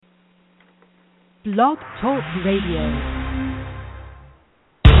Blog Talk Radio.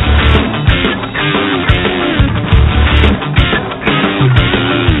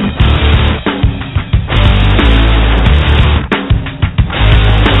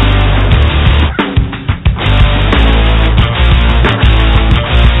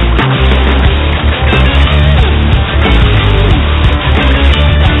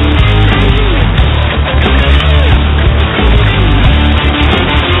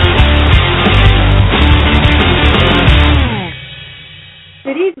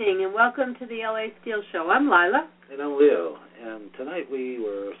 Welcome to the LA Steel Show. I'm Lila. And I'm Leo. And tonight we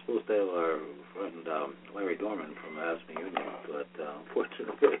were supposed to have our friend Larry Dorman from Aspen Union, but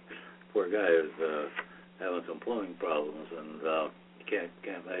unfortunately, poor guy is having some plumbing problems and he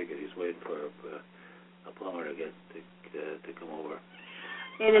can't make it. He's waiting for a plumber to get to come over.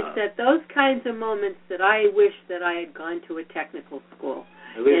 And it's at those kinds of moments that I wish that I had gone to a technical school.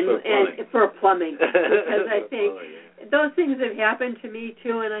 At least for plumbing. Because I think those things have happened to me,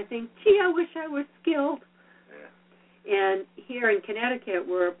 too, and I think, gee, I wish I was skilled. Yeah. And here in Connecticut,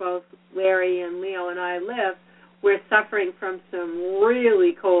 where both Larry and Leo and I live, we're suffering from some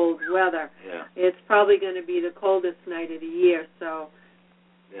really cold weather. Yeah. It's probably going to be the coldest night of the year, so.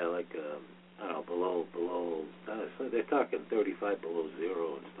 Yeah, like, I don't know, below, they're talking 35 below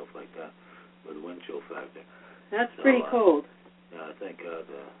zero and stuff like that with wind chill factor. That's pretty cold. Yeah, I think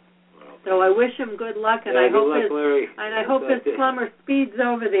so I wish him good luck, and I hope his plumber speeds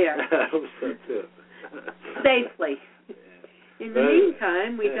over there. I hope so too. Safely. Yeah. In the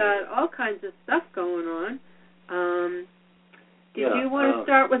meantime, we got all kinds of stuff going on. Did you want to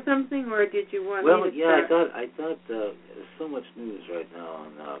start with something, or did you want me to start? I thought there's so much news right now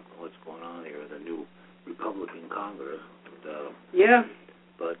on what's going on here, the new Republican Congress. Yeah.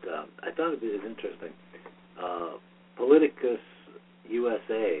 But I thought it was interesting. Politicus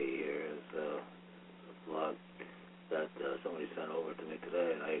USA here is a blog that somebody sent over to me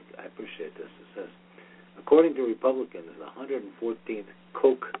today, and I appreciate this. It says, according to Republicans, the 114th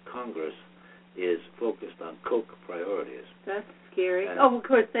Koch Congress is focused on Koch priorities. That's scary. Of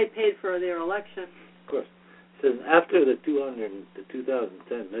course, they paid for their election. Of course. It says, after the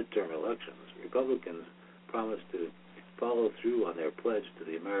 2010 midterm elections, Republicans promised to follow through on their pledge to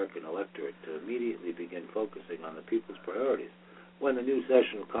the American electorate to immediately begin focusing on the people's priorities when the new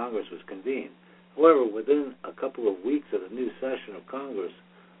session of Congress was convened. However, within a couple of weeks of the new session of Congress,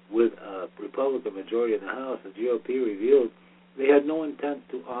 with a Republican majority in the House, the GOP revealed they had no intent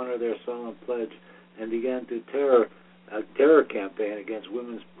to honor their solemn pledge and began a terror campaign against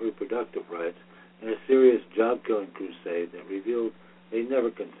women's reproductive rights and a serious job-killing crusade that revealed they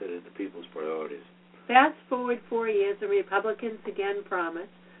never considered the people's priorities. Fast forward 4 years, the Republicans again promised,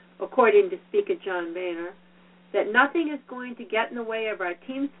 according to Speaker John Boehner, that nothing is going to get in the way of our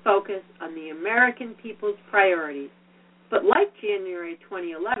team's focus on the American people's priorities. But like January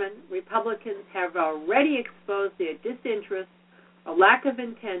 2011, Republicans have already exposed their disinterest or lack of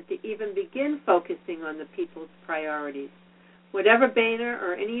intent to even begin focusing on the people's priorities. Whatever Boehner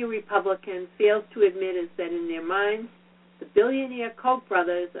or any Republican fails to admit is that in their minds, the billionaire Koch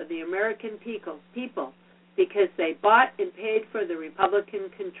brothers are the American people because they bought and paid for the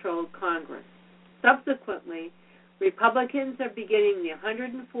Republican-controlled Congress. Subsequently, Republicans are beginning the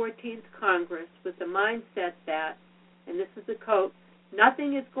 114th Congress with the mindset that, and this is a quote,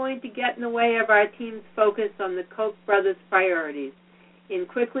 nothing is going to get in the way of our team's focus on the Koch brothers' priorities, in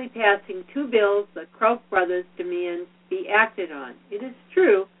quickly passing two bills the Koch brothers demand be acted on. It is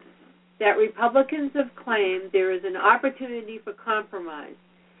true that Republicans have claimed there is an opportunity for compromise,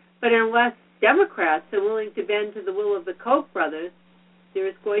 but unless Democrats are willing to bend to the will of the Koch brothers, there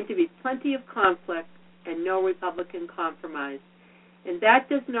is going to be plenty of conflict and no Republican compromise. And that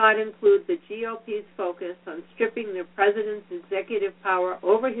does not include the GOP's focus on stripping the president's executive power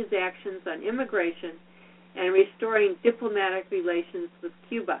over his actions on immigration and restoring diplomatic relations with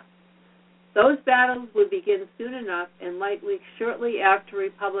Cuba. Those battles will begin soon enough and likely shortly after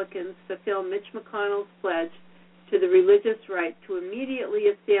Republicans fulfill Mitch McConnell's pledge to the religious right to immediately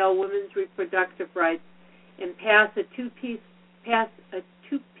assail women's reproductive rights and pass a two-piece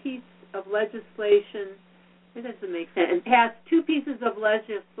of legislation. It doesn't make sense. And pass two pieces of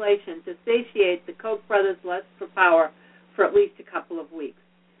legislation to satiate the Koch brothers' lust for power for at least a couple of weeks.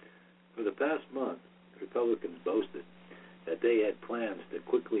 For the past month, Republicans boasted that they had plans to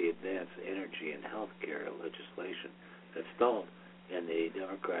quickly advance energy and health care legislation that stalled in the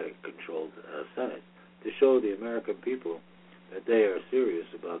Democratic-controlled Senate to show the American people that they are serious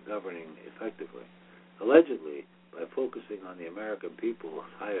about governing effectively. Allegedly, by focusing on the American people's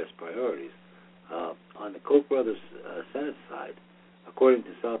highest priorities, on the Koch brothers' Senate side, According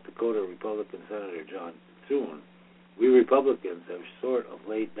to South Dakota Republican Senator John Thune, we Republicans have sort of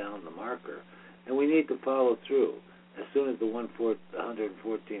laid down the marker, and we need to follow through as soon as the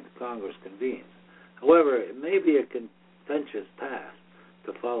 114th Congress convenes. However, it may be a contentious task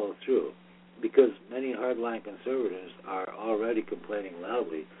to follow through because many hardline conservatives are already complaining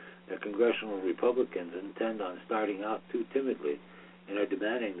loudly that congressional Republicans intend on starting out too timidly and are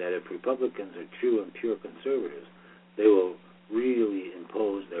demanding that if Republicans are true and pure conservatives, they will really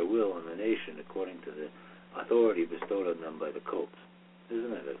impose their will on the nation according to the authority bestowed on them by the Copes.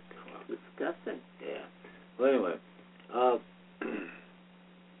 Isn't it? Disgusting. Yeah. Well, anyway,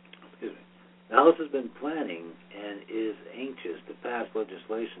 excuse me. The House has been planning and is anxious to pass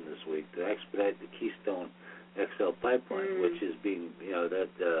legislation this week to expedite the Keystone XL pipeline, which is being,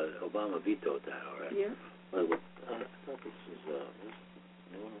 that Obama vetoed that already. Yeah. Well, I thought this is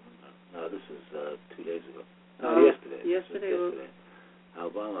no, this is 2 days ago. No, yesterday. Yesterday.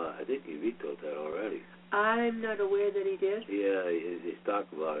 Obama, I think he vetoed that already. I'm not aware that he did. Yeah, he's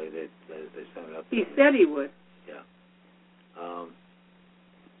talked about it. They sent it up. He said he would. Yeah.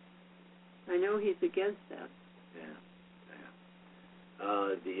 I know he's against that. Yeah.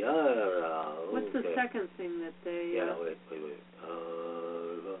 The other. What's the second thing that they? Yeah, wait. We're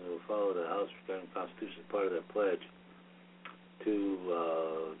going to follow the House regarding the Constitution as part of their pledge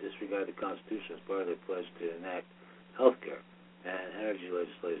to disregard the Constitution as part of their pledge to enact health care and energy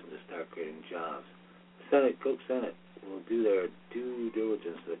legislation to start creating jobs. The Koch Senate will do their due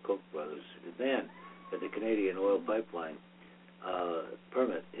diligence to the Koch brothers to demand that the Canadian oil pipeline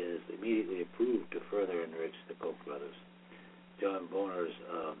permit is immediately approved to further enrich the Koch brothers, John Boehner's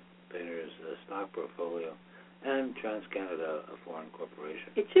stock portfolio, and TransCanada, a foreign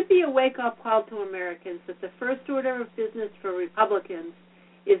corporation. It should be a wake-up call to Americans that the first order of business for Republicans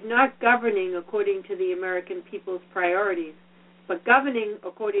is not governing according to the American people's priorities, but governing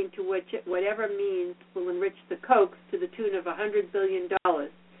according to whatever means will enrich the Kochs to the tune of $100 billion,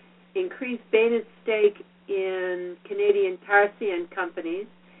 increase Boehner's stake in Canadian tar sand companies,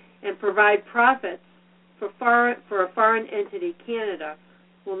 and provide profits for a foreign entity, Canada,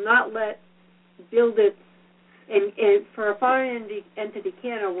 will not let build its and for a foreign entity,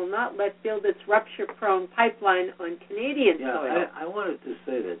 Canada will not let build its rupture-prone pipeline on Canadian soil. I wanted to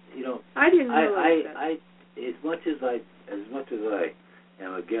say that I didn't realize that. As much as I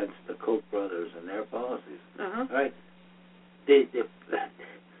am against the Koch brothers and their policies, right?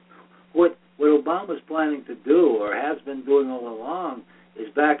 What Obama's planning to do or has been doing all along is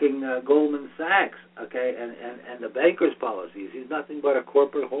backing Goldman Sachs, okay, and the bankers' policies. He's nothing but a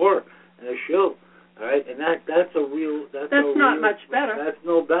corporate whore and a shill, all right, and that's not much better. That's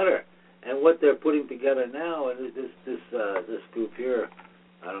no better. And what they're putting together now, and this group here,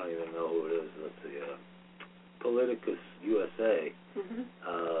 I don't even know who it is. Let's see, Politicus USA,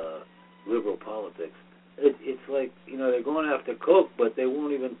 liberal politics. It's like they're going after Koch, but they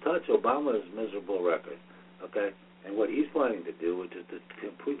won't even touch Obama's miserable record, okay? And what he's planning to do, which is to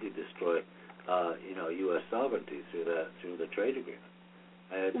completely destroy, U.S. sovereignty through the trade agreement.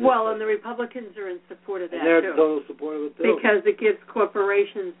 And the Republicans are in support of that, and they're too. in total support of it, too. Because it gives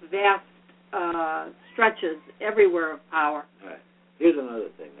corporations vast stretches everywhere of power. All right. Here's another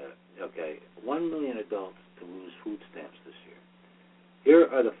thing. 1 million adults to lose food stamps this year. Here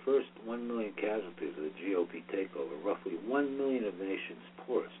are the first 1 million casualties of the GOP takeover. Roughly 1 million of the nation's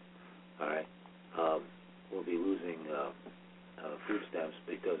poorest, all right, will be losing food stamps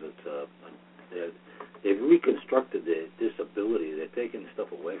because they've reconstructed the disability. They're taking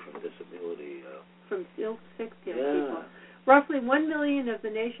stuff away from disability. From ill sick people. Roughly 1 million of the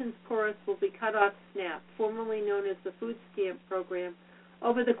nation's poorest will be cut off SNAP, formerly known as the Food Stamp Program,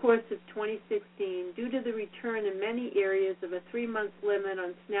 over the course of 2016 due to the return in many areas of a 3-month limit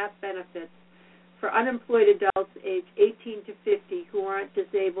on SNAP benefits for unemployed adults aged 18 to 50 who aren't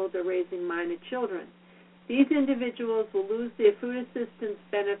disabled or raising minor children. These individuals will lose their food assistance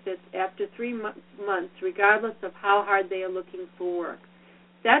benefits after 3 months, regardless of how hard they are looking for work.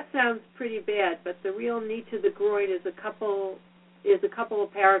 That sounds pretty bad, but the real knee to the groin is a couple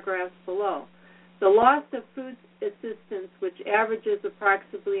of paragraphs below. The loss of food assistance, which averages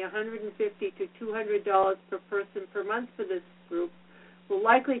approximately $150 to $200 per person per month for this group, will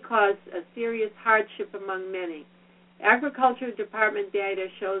likely cause a serious hardship among many. Agriculture Department data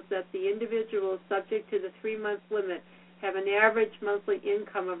shows that the individuals subject to the 3-month limit have an average monthly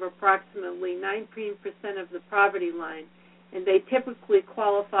income of approximately 19% of the poverty line, and they typically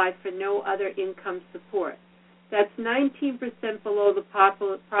qualify for no other income support. That's 19% below the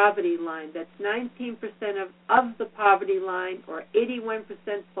poverty line. That's 19% of the poverty line, or 81%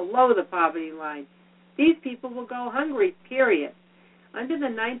 below the poverty line. These people will go hungry, period. Under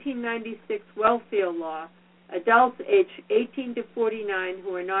the 1996 welfare law, adults aged 18 to 49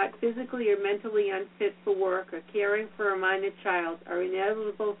 who are not physically or mentally unfit for work or caring for a minor child are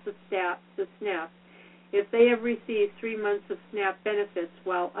ineligible for SNAP if they have received 3 months of SNAP benefits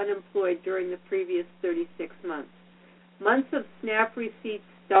while unemployed during the previous 36 months. Months of SNAP receipts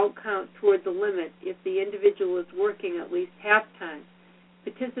don't count toward the limit if the individual is working at least half-time,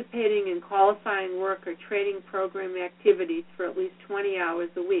 participating in qualifying work or training program activities for at least 20 hours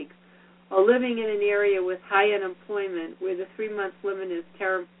a week, or living in an area with high unemployment where the 3-month limit is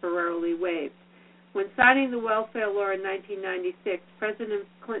temporarily waived. When signing the welfare law in 1996, President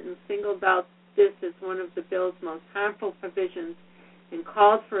Clinton singled out this as one of the bill's most harmful provisions and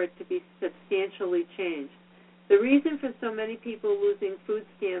called for it to be substantially changed. The reason for so many people losing food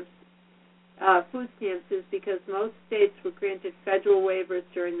stamps is because most states were granted federal waivers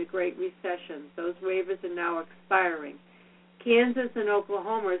during the Great Recession. Those waivers are now expiring. Kansas and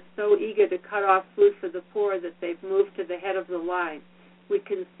Oklahoma are so eager to cut off food for the poor that they've moved to the head of the line. We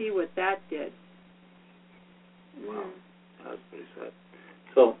can see what that did. Wow, that was pretty sad.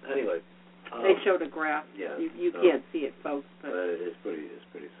 So anyway, they showed a graph. Yeah, you can't see it, folks, but it's pretty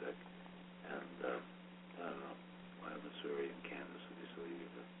sick. And I don't know why Missouri and Kansas would be so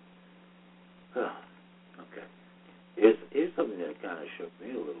eager. Okay. Here's something that kind of shook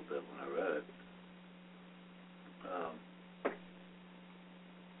me a little bit when I read it.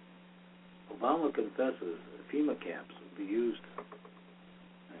 Obama confesses FEMA camps will be used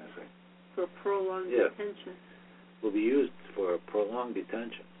for prolonged detention. Will be used for prolonged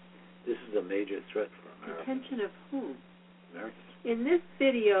detention. This is a major threat for America. Detention of whom? Americans. In this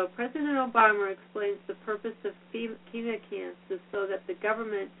video, President Obama explains the purpose of FEMA camps is so that the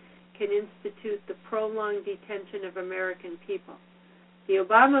government can institute the prolonged detention of American people. The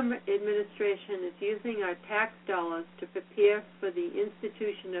Obama administration is using our tax dollars to prepare for the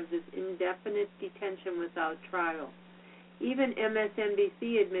institution of this indefinite detention without trial. Even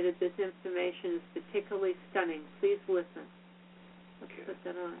MSNBC admitted this information is particularly stunning. Please listen. Let's put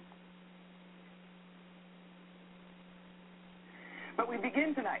that on. But we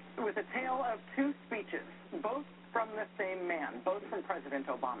begin tonight with a tale of two speeches, both from the same man, both from President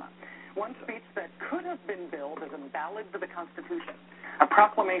Obama. One speech that could have been billed as a ballad to the Constitution, a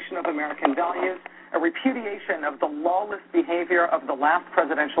proclamation of American values, a repudiation of the lawless behavior of the last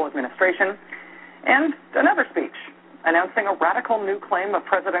presidential administration, and another speech announcing a radical new claim of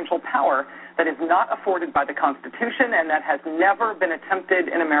presidential power that is not afforded by the Constitution and that has never been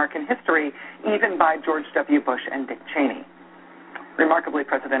attempted in American history, even by George W. Bush and Dick Cheney. Remarkably,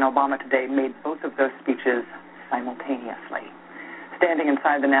 President Obama today made both of those speeches simultaneously. Standing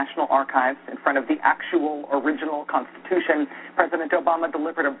inside the National Archives in front of the actual original Constitution, President Obama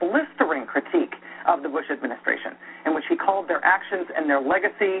delivered a blistering critique of the Bush administration, in which he called their actions and their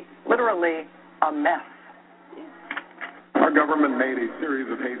legacy literally a mess. Our government made a series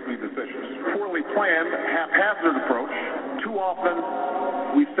of hasty decisions. Poorly planned, haphazard approach. Too often,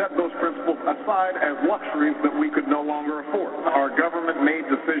 we set those principles aside as luxuries that we could no longer afford. Our government made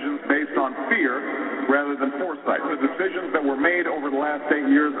decisions based on fear rather than foresight. The decisions that were made over the last 8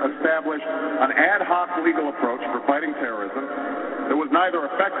 years established an ad hoc legal approach for fighting terrorism that was neither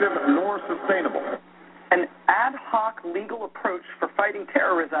effective nor sustainable. An ad hoc legal approach for fighting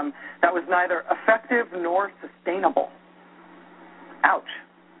terrorism that was neither effective nor sustainable. Ouch.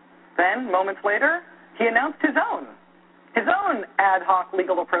 Then, moments later, he announced his own ad hoc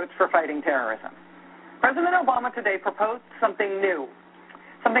legal approach for fighting terrorism. President Obama today proposed something new,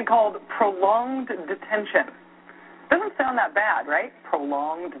 something called prolonged detention. Doesn't sound that bad, right?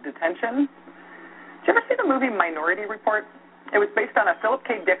 Prolonged detention. Did you ever see the movie Minority Report? It was based on a Philip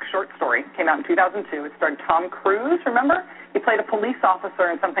K. Dick short story. Came out in 2002. It starred Tom Cruise, remember? He played a police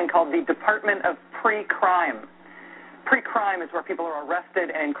officer in something called the Department of Pre-Crime. Pre-crime is where people are arrested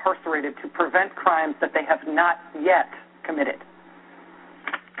and incarcerated to prevent crimes that they have not yet committed.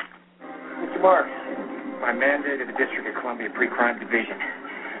 Mr. Marks, by mandate of the District of Columbia Pre-Crime Division,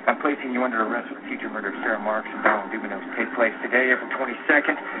 I'm placing you under arrest for the future murder of Sarah Marks and Donald Dubinow to take place today, April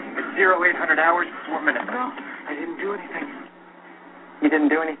 22nd, at 0800 hours, 4 minutes. No, I didn't do anything. You didn't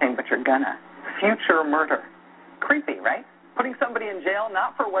do anything, but you're gonna. Future murder. Creepy, right? Putting somebody in jail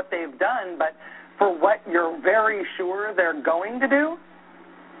not for what they've done, but for what you're very sure they're going to do?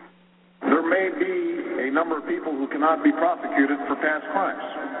 There may be a number of people who cannot be prosecuted for past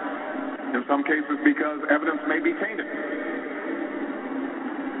crimes. In some cases because evidence may be tainted,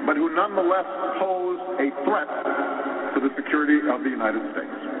 but who nonetheless pose a threat to the security of the United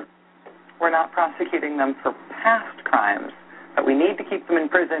States. We're not prosecuting them for past crimes, but we need to keep them in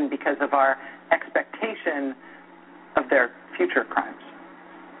prison because of our expectation of their future crimes.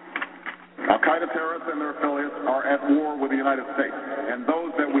 Al-Qaeda terrorists and their affiliates are at war with the United States, and those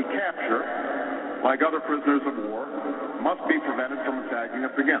that we capture, like other prisoners of war, must be prevented from attacking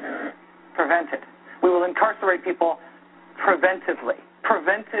us again. Prevented. We will incarcerate people preventively.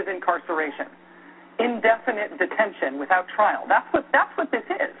 Preventive incarceration. Indefinite detention without trial. That's what this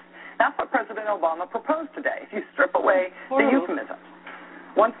is. That's what President Obama proposed today, if you strip away the euphemisms.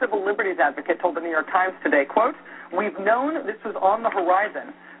 One civil liberties advocate told the New York Times today, quote, "We've known this was on the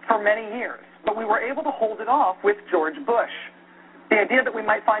horizon for many years, but we were able to hold it off with George Bush. The idea that we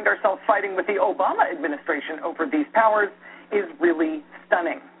might find ourselves fighting with the Obama administration over these powers is really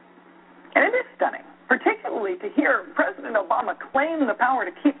stunning." And it is stunning, particularly to hear President Obama claim the power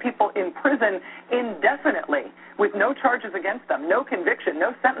to keep people in prison indefinitely with no charges against them, no conviction,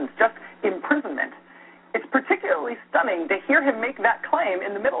 no sentence, just imprisonment. It's particularly stunning to hear him make that claim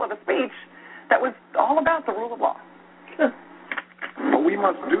in the middle of a speech that was all about the rule of law. But we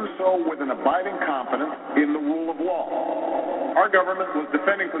must do so with an abiding confidence in the rule of law. Our government was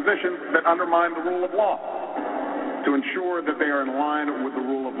defending positions that undermine the rule of law to ensure that they are in line with the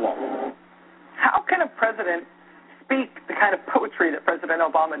rule of law. How can a president speak the kind of poetry that President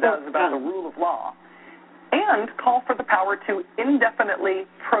Obama does about the rule of law and call for the power to indefinitely,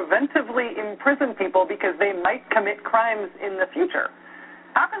 preventively imprison people because they might commit crimes in the future?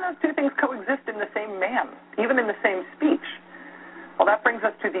 How can those two things coexist in the same man, even in the same speech? Well, that brings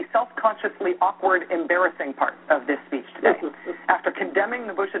us to the self-consciously awkward, embarrassing part of this speech today. After condemning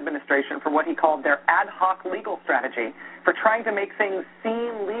the Bush administration for what he called their ad hoc legal strategy for trying to make things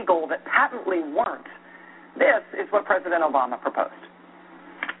seem legal that patently weren't, this is what President Obama proposed.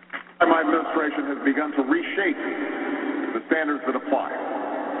 My administration has begun to reshape the standards that apply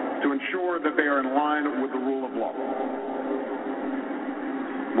to ensure that they are in line with the rule of law.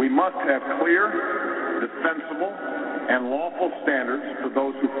 We must have clear, defensible, and lawful standards for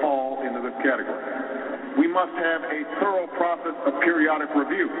those who fall into this category. We must have a thorough process of periodic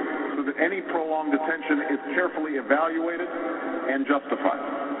review so that any prolonged detention is carefully evaluated and justified.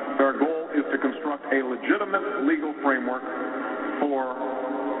 Our goal is to construct a legitimate legal framework for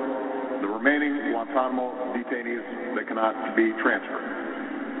the remaining Guantanamo detainees that cannot be transferred.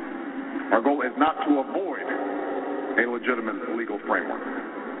 Our goal is not to avoid a legitimate legal framework.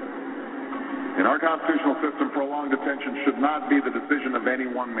 In our constitutional system, prolonged detention should not be the decision of any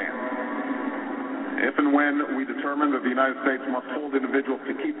one man. If and when we determine that the United States must hold individuals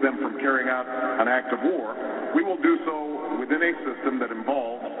to keep them from carrying out an act of war, we will do so within a system that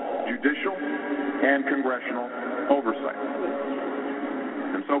involves judicial and congressional oversight.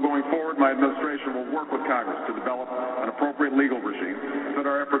 And so going forward, my administration will work with Congress to develop an appropriate legal regime so that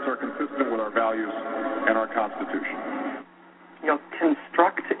our efforts are consistent with our values and our Constitution. You'll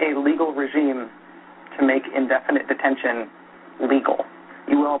construct a legal regime to make indefinite detention legal.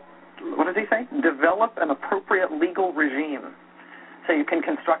 You will, what does he say? Develop an appropriate legal regime. So you can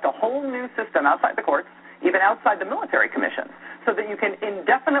construct a whole new system outside the courts, even outside the military commissions, so that you can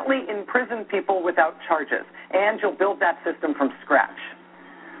indefinitely imprison people without charges. And you'll build that system from scratch.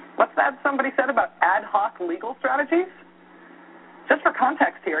 What's that somebody said about ad hoc legal strategies? Just for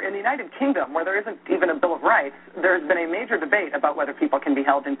context here, in the United Kingdom, where there isn't even a Bill of Rights, there's been a major debate about whether people can be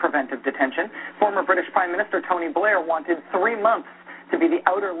held in preventive detention. Former British Prime Minister Tony Blair wanted 3 months to be the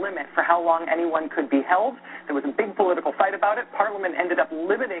outer limit for how long anyone could be held. There was a big political fight about it. Parliament ended up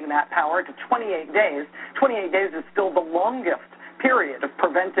limiting that power to 28 days. 28 days is still the longest period of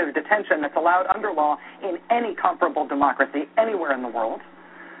preventive detention that's allowed under law in any comparable democracy anywhere in the world.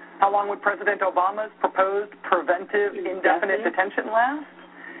 How long would President Obama's proposed preventive indefinite detention last?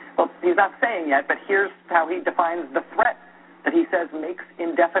 Well, he's not saying yet, but here's how he defines the threat that he says makes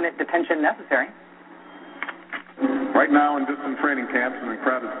indefinite detention necessary. Right now in distant training camps and in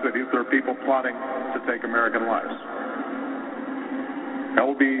crowded cities, there are people plotting to take American lives. That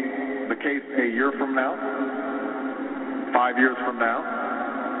will be the case a year from now, 5 years from now,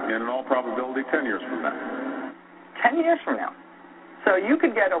 and in all probability 10 years from now. 10 years from now. So you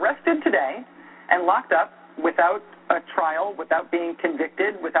could get arrested today and locked up without a trial, without being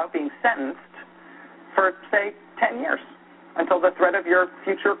convicted, without being sentenced for, say, 10 years until the threat of your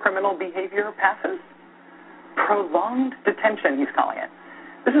future criminal behavior passes. Prolonged detention, he's calling it.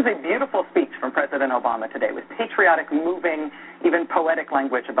 This is a beautiful speech from President Obama today with patriotic, moving, even poetic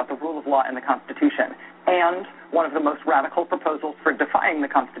language about the rule of law and the Constitution, and one of the most radical proposals for defying the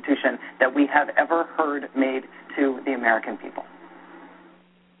Constitution that we have ever heard made to the American people.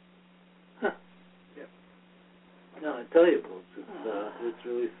 No, I tell you, folks, it's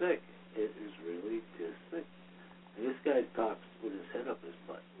really sick. It is really just sick. And this guy talks with his head up his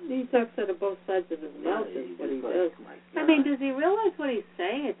butt. He talks out of both sides of his mouth. Yeah, Is what just he like, does. my I God. mean, does he realize what he's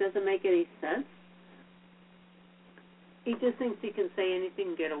saying? It doesn't make any sense. He just thinks he can say anything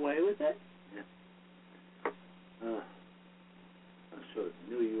and get away with it. I'm sure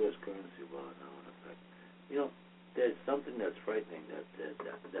new U.S. currency law now in effect. You know, there's something that's frightening that is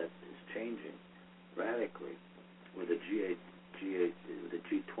changing radically with the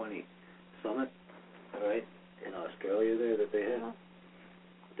G20 summit, all right, in Australia there that they had.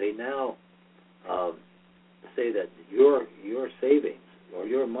 They now say that your savings or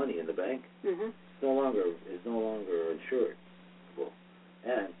your money in the bank is no longer insurable,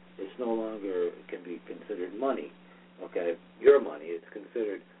 and it's no longer can be considered money. Okay, your money, it's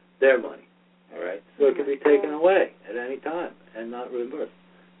considered their money. All right, so it can be taken away at any time and not reimbursed.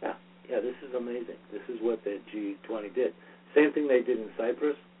 Yeah, this is amazing. This is what the G20 did. Same thing they did in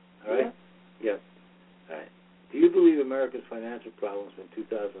Cyprus. All right. Yeah. All right. Do you believe America's financial problems from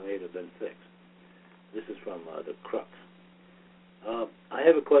 2008 have been fixed? This is from the Crux. I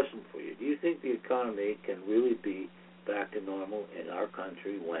have a question for you. Do you think the economy can really be back to normal in our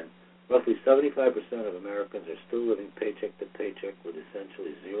country when roughly 75% of Americans are still living paycheck to paycheck with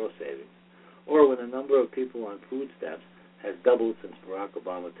essentially zero savings, or when the number of people on food stamps has doubled since Barack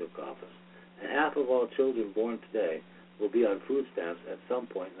Obama took office, and half of all children born today will be on food stamps at some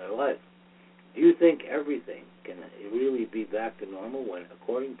point in their life? Do you think everything can really be back to normal when,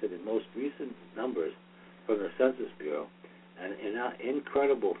 according to the most recent numbers from the Census Bureau, an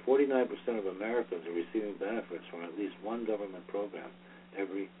incredible 49% of Americans are receiving benefits from at least one government program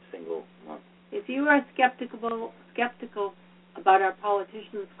every single month? If you are skeptical about our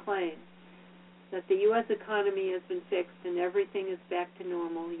politicians' claim that the U.S. economy has been fixed and everything is back to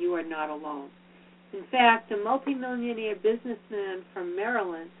normal, you are not alone. In fact, a multimillionaire businessman from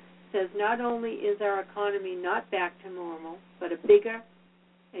Maryland says not only is our economy not back to normal, but a bigger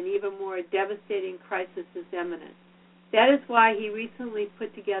and even more devastating crisis is imminent. That is why he recently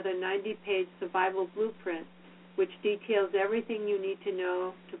put together a 90-page survival blueprint which details everything you need to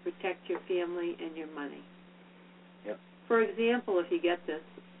know to protect your family and your money. Yep. For example, if you get this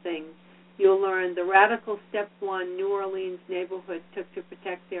thing, you'll learn the radical step one New Orleans neighborhood took to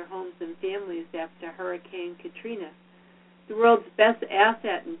protect their homes and families after Hurricane Katrina. The world's best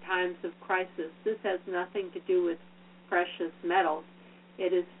asset in times of crisis. This has nothing to do with precious metals.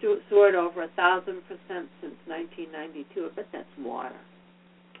 It has soared over 1,000% since 1992. I bet that's water.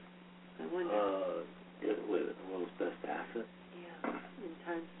 I wonder. With the world's best asset? Yeah, in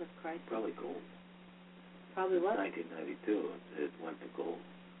times of crisis. Probably gold. Probably what? 1992, it went to gold.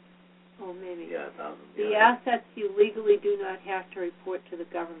 Oh, maybe. Yeah, 1,000. The assets you legally do not have to report to the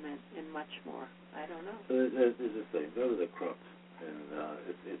government and much more. I don't know. So there's this thing. Go to the Crux, and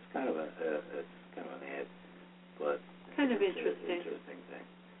it's kind of an ad, but kind of it's interesting. An interesting thing.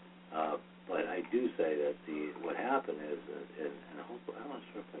 But I do say that what happened is and I hope, I'm not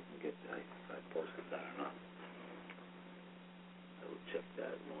sure if I can get that, if I posted that or not. I will check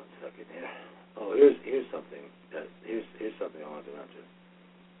that in 1 second here. Oh, here's something I wanted to mention.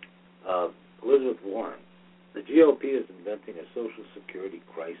 Elizabeth Warren, the GOP is inventing a Social Security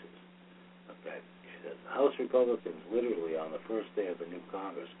crisis. Okay, she says House Republicans literally on the first day of the new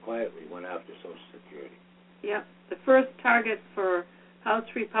Congress quietly went after Social Security. Yep, the first target for House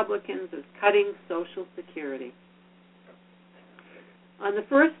Republicans is cutting Social Security. On the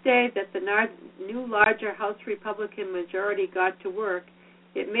first day that the new larger House Republican majority got to work,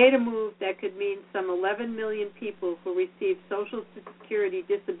 it made a move that could mean some 11 million people who receive Social Security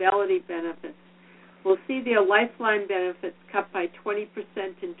disability benefits will see their lifeline benefits cut by 20%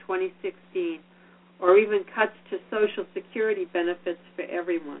 in 2016, or even cuts to Social Security benefits for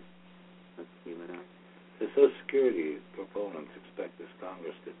everyone. Let's see what else. The Social Security proponents expect this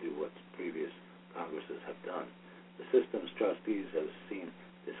Congress to do what previous Congresses have done. The system's trustees have seen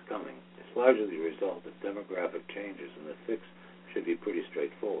this coming. It's largely the result of demographic changes, and the fix should be pretty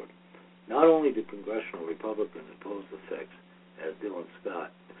straightforward. Not only do congressional Republicans oppose the fix, as Dylan Scott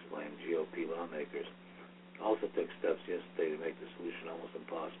explained, GOP lawmakers also took steps yesterday to make the solution almost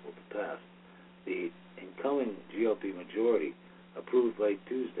impossible to pass. The incoming GOP majority approved late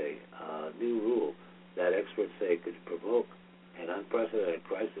Tuesday a new rule that experts say could provoke an unprecedented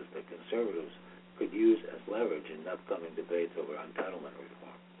crisis that conservatives could use as leverage in upcoming debates over entitlement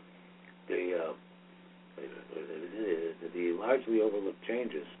reform. The largely overlooked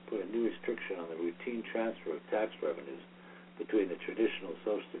changes put a new restriction on the routine transfer of tax revenues between the traditional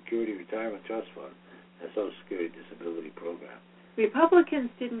Social Security Retirement Trust Fund and Social Security Disability Program. Republicans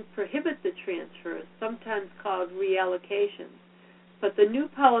didn't prohibit the transfers, sometimes called reallocations, But the new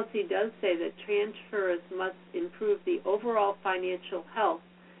policy does say that transfers must improve the overall financial health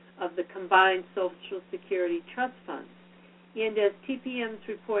of the combined Social Security trust funds. And as TPM's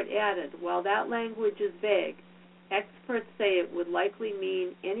report added, while that language is vague, experts say it would likely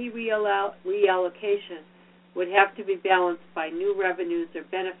mean any reallocation would have to be balanced by new revenues or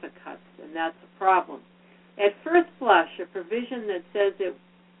benefit cuts, and that's a problem. At first blush, a provision that says it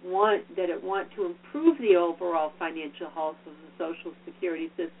want to improve the overall financial health of the Social Security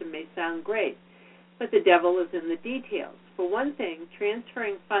system may sound great, but the devil is in the details. For one thing,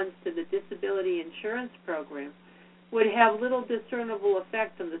 transferring funds to the disability insurance program would have little discernible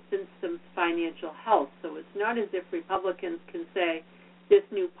effect on the system's financial health, so it's not as if Republicans can say this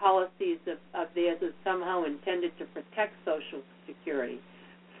new policy of theirs is somehow intended to protect Social Security.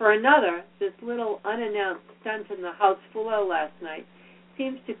 For another, this little unannounced stunt in the House floor last night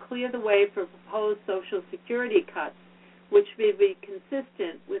seems to clear the way for proposed Social Security cuts, which may be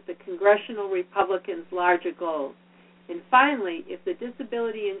consistent with the congressional Republicans' larger goals. And finally, if the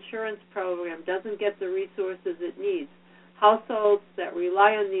disability insurance program doesn't get the resources it needs, households that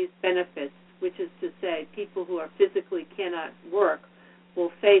rely on these benefits, which is to say people who are physically cannot work,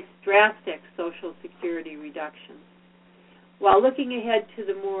 will face drastic Social Security reductions. While looking ahead to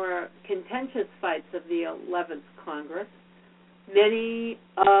the more contentious fights of the 11th Congress, many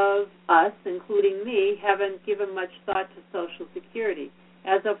of us, including me, haven't given much thought to Social Security.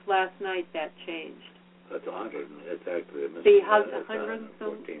 As of last night, that changed. That's 100. It's actually a misprint. The House 100.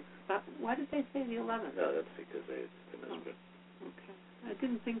 Why did they say the 11th? No, that's because they misprint. Okay, I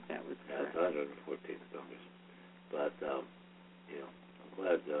didn't think that was correct. Yeah, it's 114th Congress. But I'm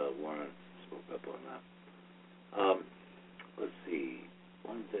glad Warren spoke up on that. Let's see.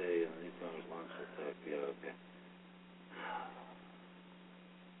 One day, I think Congress launched attack. Yeah, okay.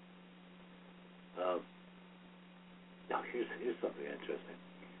 Now here's something interesting.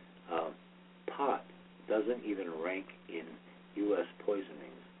 Pot doesn't even rank in U.S.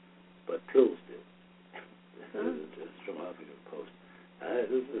 poisonings, but pills do. This is from Huffington Post.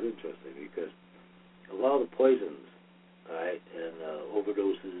 This is interesting because a lot of the poisons, right, and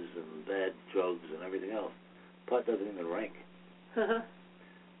overdoses and bad drugs and everything else, pot doesn't even rank. I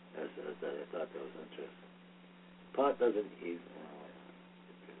thought that was interesting. Pot doesn't even.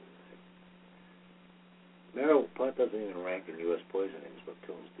 Pot doesn't even rank in U.S. poisonings, but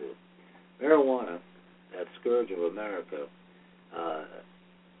pills do. Marijuana, that scourge of America,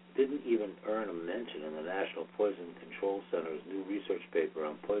 didn't even earn a mention in the National Poison Control Center's new research paper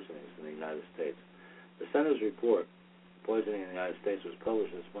on poisonings in the United States. The center's report, Poisoning in the United States, was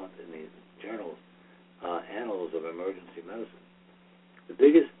published this month in the journal Annals of Emergency Medicine. The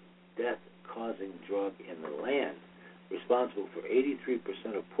biggest death-causing drug in the land, responsible for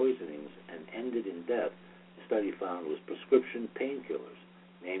 83% of poisonings and ended in death, the study found was prescription painkillers,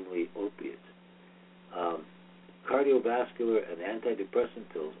 namely opiates. Cardiovascular and antidepressant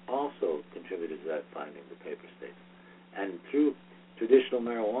pills also contributed to that finding, the paper states. And through traditional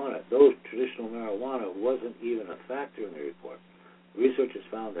marijuana, wasn't even a factor in the report. Researchers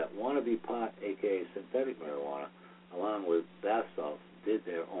found that wannabe pot, aka synthetic marijuana, along with bath salts, did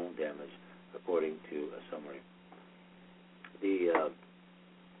their own damage, according to a summary. The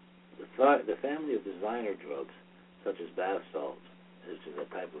family of designer drugs, such as bath salts, which is a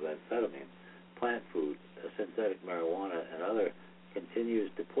type of amphetamine, plant food, synthetic marijuana, and other,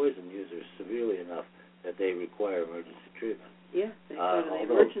 continues to poison users severely enough that they require emergency treatment. Yeah, they go to the although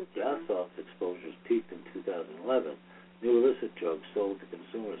emergency bath salts exposures peaked in 2011, new illicit drugs sold to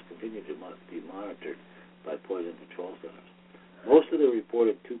consumers continue to be monitored by poison control centers. Most of the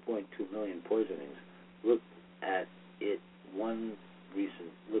reported 2.2 million poisonings looked at one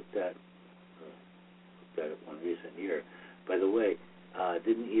recent year. By the way,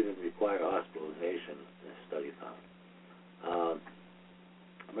 didn't even require hospitalization, this study found.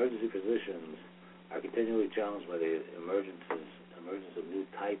 Emergency physicians are continually challenged by the emergence of new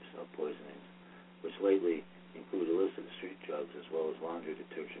types of poisonings, which lately include illicit street drugs as well as laundry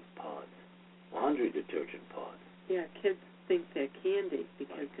detergent pods. Yeah, kids think they're candy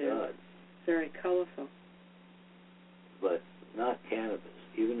because they're very colorful. But not cannabis,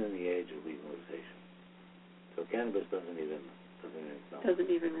 even in the age of legalization. So cannabis doesn't even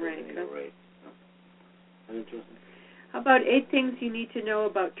rank. No. That's interesting. How about 8 things you need to know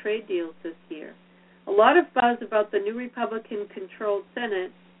about trade deals this year? A lot of buzz about the new Republican-controlled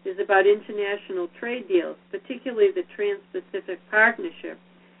Senate is about international trade deals, particularly the Trans-Pacific Partnership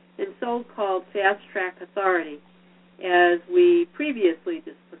and so-called fast-track authority. As we previously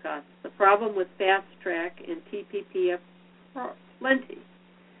discussed, the problem with fast-track and TPP are plenty.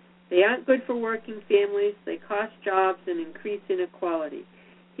 They aren't good for working families. They cost jobs and increase inequality.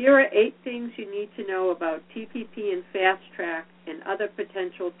 Here are 8 things you need to know about TPP and Fast Track and other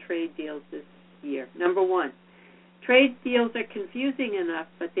potential trade deals this year. Number 1, trade deals are confusing enough,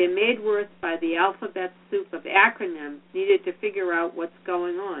 but they're made worse by the alphabet soup of acronyms needed to figure out what's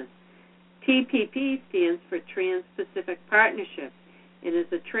going on. TPP stands for Trans-Pacific Partnership and is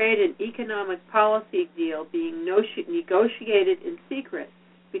a trade and economic policy deal being negotiated in secret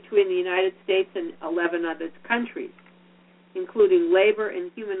between the United States and 11 other countries, including labor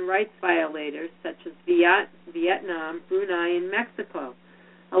and human rights violators such as Vietnam, Brunei, and Mexico.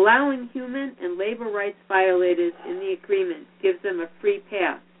 Allowing human and labor rights violators in the agreement gives them a free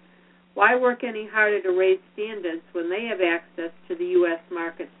pass. Why work any harder to raise standards when they have access to the U.S.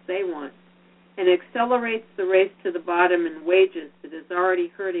 markets they want? And accelerates the race to the bottom in wages that is already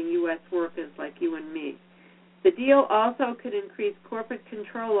hurting U.S. workers like you and me. The deal also could increase corporate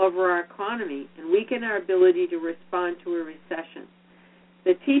control over our economy and weaken our ability to respond to a recession.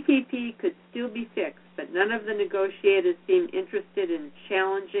 The TPP could still be fixed, but none of the negotiators seem interested in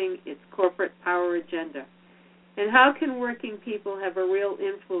challenging its corporate power agenda. And how can working people have a real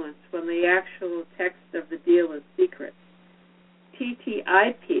influence when the actual text of the deal is secret?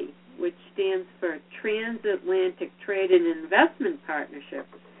 TTIP, which stands for Transatlantic Trade and Investment Partnership,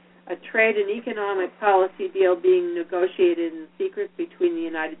 a trade and economic policy deal being negotiated in secret between the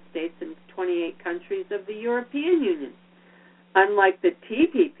United States and 28 countries of the European Union. Unlike the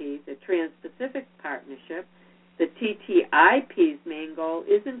TPP, the Trans-Pacific Partnership, the TTIP's main goal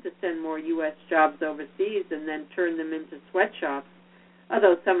isn't to send more U.S. jobs overseas and then turn them into sweatshops,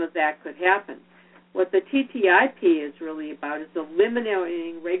 although some of that could happen. What the TTIP is really about is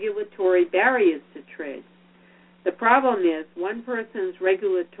eliminating regulatory barriers to trade. The problem is one person's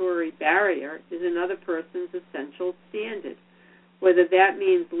regulatory barrier is another person's essential standard, whether that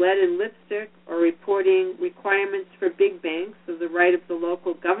means lead in lipstick or reporting requirements for big banks or the right of the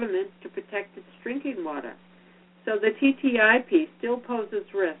local government to protect its drinking water. So the TTIP still poses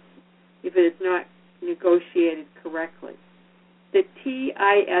risks if it is not negotiated correctly. The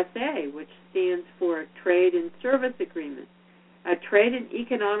TISA, which stands for Trade and Service Agreement, a trade and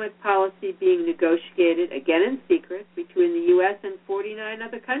economic policy being negotiated, again in secret, between the U.S. and 49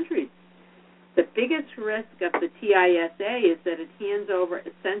 other countries. The biggest risk of the TISA is that it hands over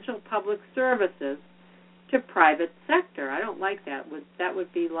essential public services to private sector. I don't like that. That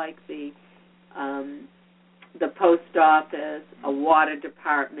would be like the post office, a water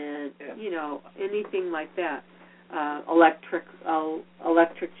department, anything like that. Electric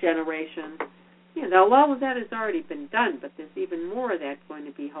generation. All of that has already been done, but there's even more of that going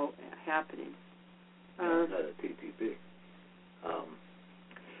to be happening. Not a TTP.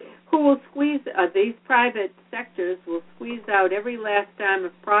 Who will squeeze? These private sectors will squeeze out every last dime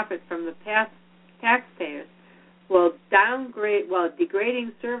of profit from the taxpayers, while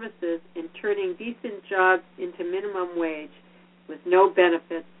degrading services and turning decent jobs into minimum wage with no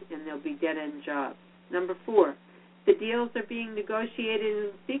benefits, and there'll be dead-end jobs. Number 4. The deals are being negotiated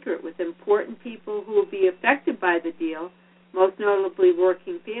in secret with important people who will be affected by the deal, most notably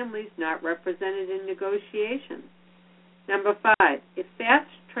working families not represented in negotiations. Number 5, if Fast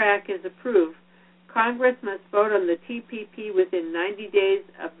Track is approved, Congress must vote on the TPP within 90 days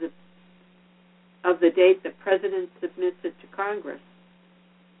of the date the President submits it to Congress,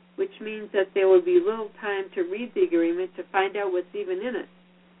 which means that there will be little time to read the agreement to find out what's even in it.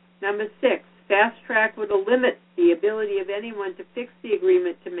 Number 6, Fast Track would limit the ability of anyone to fix the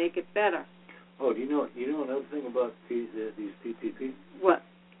agreement to make it better. Oh, do you know another thing about these TPP? What?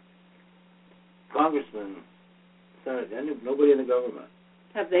 Congressmen, Senate, nobody in the government.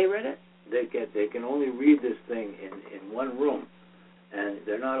 Have they read it? They can only read this thing in one room, and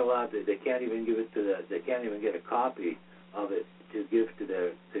they're not allowed to. They can't even give it to they can't even get a copy of it to give to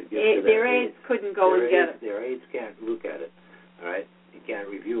their their aides couldn't go and get it. Their aides can't look at it. All right, you can't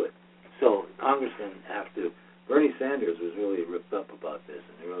review it. So congressmen have to. Bernie Sanders was really ripped up about this,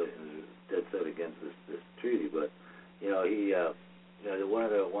 and he really was dead set against this treaty. But he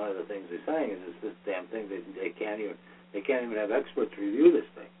one of the things they're saying is this damn thing they can't even have experts review this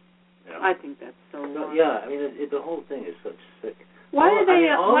thing. I think that's so wrong. Yeah, I mean the whole thing is such sick. Why do they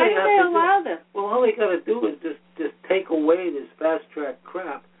allow this? Well, all they got to do is just take away this fast track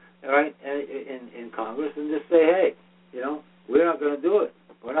crap, all right, in Congress, and just say, hey, we're not going to do it.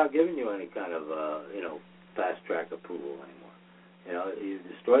 We're not giving you any kind of fast track approval anymore. You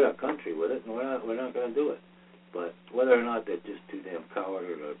destroyed our country with it, and we're not going to do it. But whether or not they're just too damn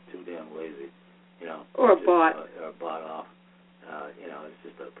cowardly or too damn lazy, or bought off, it's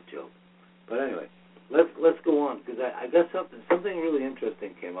just a joke. But anyway, let's go on, because I guess something really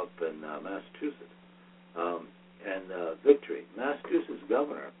interesting came up in Massachusetts. Victory. Massachusetts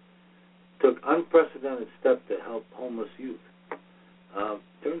governor took unprecedented steps to help homeless youth.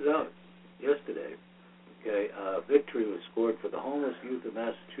 Turns out, yesterday, victory was scored for the homeless youth of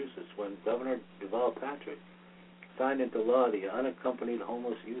Massachusetts when Governor Deval Patrick signed into law the Unaccompanied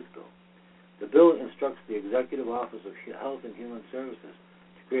Homeless Youth Bill. The bill instructs the Executive Office of Health and Human Services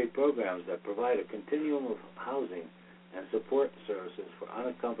to create programs that provide a continuum of housing and support services for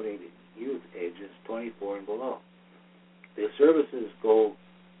unaccompanied youth ages 24 and below. The services goal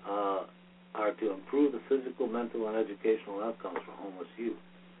are to improve the physical, mental, and educational outcomes for homeless youth.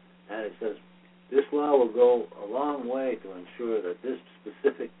 And it says this law will go a long way to ensure that this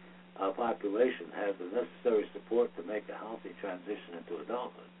specific population has the necessary support to make a healthy transition into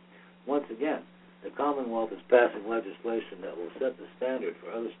adulthood. Once again, the Commonwealth is passing legislation that will set the standard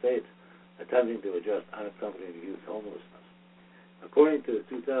for other states attempting to address unaccompanied youth homelessness. According to the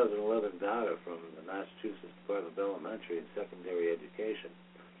 2011 data from the Massachusetts Department of Elementary and Secondary Education,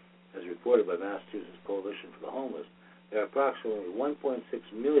 as reported by Massachusetts Coalition for the Homeless, there are approximately 1.6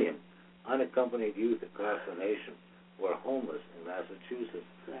 million unaccompanied youth across the nation who are homeless in Massachusetts.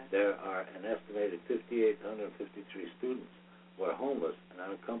 There are an estimated 5,853 students who are homeless and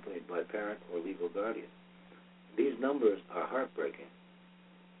unaccompanied by parent or legal guardian. These numbers are heartbreaking.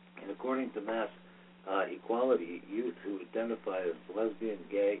 And according to Mass Equality, youth who identify as lesbian,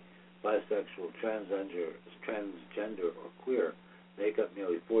 gay, bisexual, transgender, or queer make up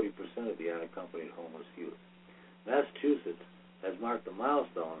nearly 40% of the unaccompanied homeless youth. Massachusetts has marked a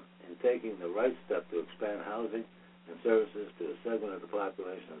milestone in taking the right step to expand housing and services to a segment of the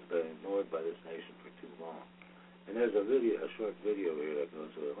population that's been ignored by this nation for too long. And there's a short video here that goes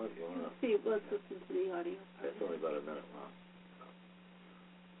with it. Let's listen to the audio. It's only about a minute long.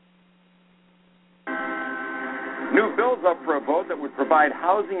 New bills up for a vote that would provide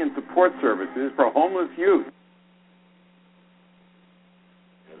housing and support services for homeless youth.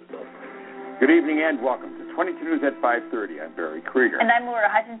 Good evening and welcome to 22 News at 5:30. I'm Barry Krieger. And I'm Laura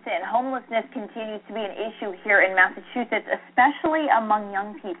Hutchinson. Homelessness continues to be an issue here in Massachusetts, especially among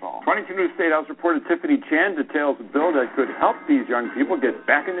young people. 22 News State House reporter Tiffany Chan details a bill that could help these young people get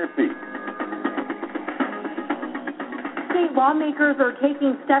back on their feet. State lawmakers are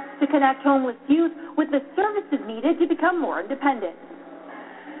taking steps to connect homeless youth with the services needed to become more independent.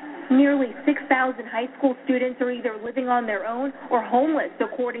 Nearly 6,000 high school students are either living on their own or homeless,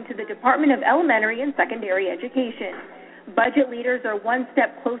 according to the Department of Elementary and Secondary Education. Budget leaders are one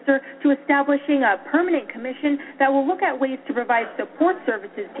step closer to establishing a permanent commission that will look at ways to provide support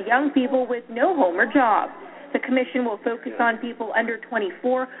services to young people with no home or job. The commission will focus on people under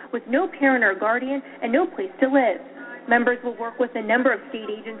 24 with no parent or guardian and no place to live. Members will work with a number of state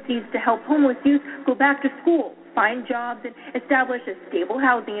agencies to help homeless youth go back to school, find jobs, and establish a stable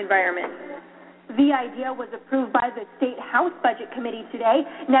housing environment. The idea was approved by the State House Budget Committee today.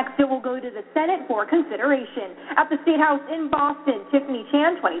 Next, it will go to the Senate for consideration. At the State House in Boston, Tiffany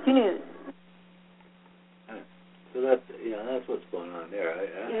Chan, 22 News. So that's what's going on there.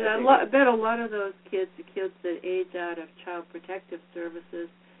 I bet a lot of those kids, the kids that age out of Child Protective Services,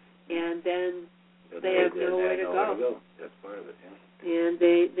 and then they have nowhere to go. That's part of it, yeah. And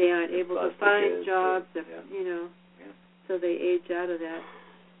they aren't able to find jobs, so they age out of that.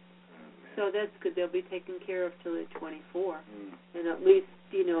 So that's good. They'll be taken care of till they're 24, and at least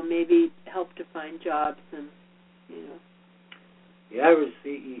maybe help to find jobs and The average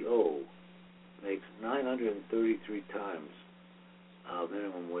CEO makes 933 times a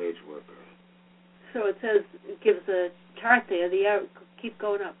minimum wage worker. So it says, it gives a chart there. Keep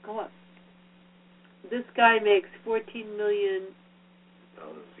going up, go up. This guy makes $14 million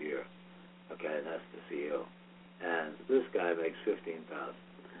a year. Okay, that's the CEO. And this guy makes $15,000,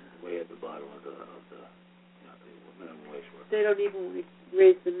 way at the bottom of the minimum wage worker. They don't even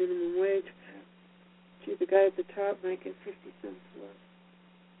raise the minimum wage. Gee, the guy at the top making 50 cents less.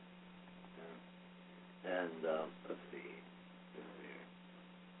 Yeah. And let's see.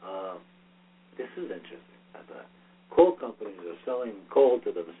 This is interesting. I thought coal companies are selling coal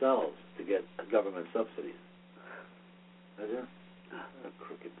to themselves to get government subsidies. Is it? A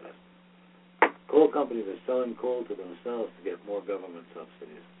crooked bastard. Coal companies are selling coal to themselves to get more government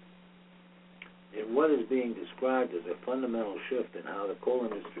subsidies. In what is being described as a fundamental shift in how the coal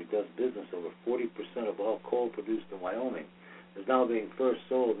industry does business, over 40% of all coal produced in Wyoming is now being first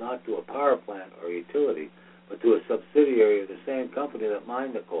sold not to a power plant or utility, but to a subsidiary of the same company that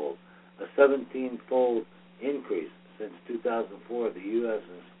mined the coal, a 17-fold increase since 2004, the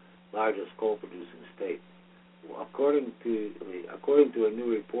U.S.'s largest coal-producing state. according to a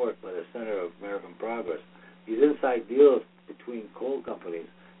new report by the Center of American Progress, these inside deals between coal companies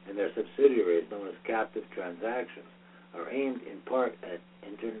and their subsidiaries, known as captive transactions, are aimed in part at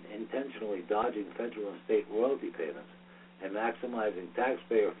intentionally dodging federal and state royalty payments and maximizing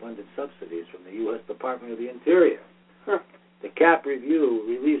taxpayer-funded subsidies from the U.S. Department of the Interior. Huh. The CAP review,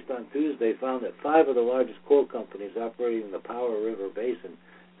 released on Tuesday, found that 5 of the largest coal companies operating in the Powder River Basin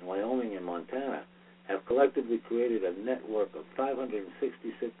in Wyoming and Montana have collectively created a network of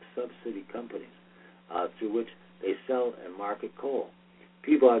 566 subsidy companies through which they sell and market coal.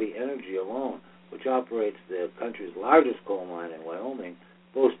 Peabody Energy alone, which operates the country's largest coal mine in Wyoming,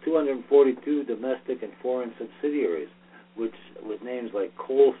 boasts 242 domestic and foreign subsidiaries, with names like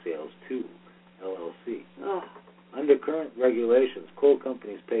Coal Sales 2, LLC. Oh. Under current regulations, coal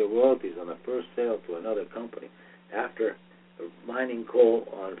companies pay royalties on the first sale to another company after mining coal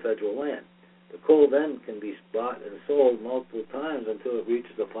on federal land. The coal then can be bought and sold multiple times until it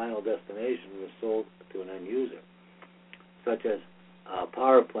reaches a final destination and is sold to an end user, such as a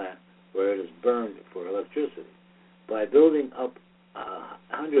power plant where it is burned for electricity. By building up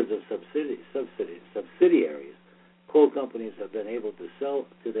hundreds of subsidiaries, coal companies have been able to sell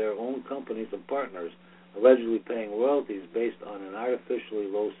to their own companies and partners, allegedly paying royalties based on an artificially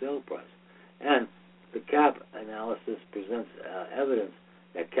low sale price. And the CAP analysis presents evidence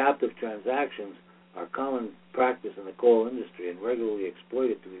that captive transactions are common practice in the coal industry and regularly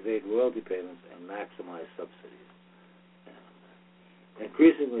exploited to evade royalty payments and maximize subsidies.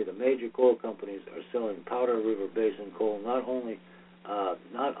 Increasingly, the major coal companies are selling Powder River Basin coal not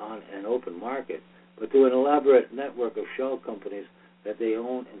on an open market, but to an elaborate network of shell companies that they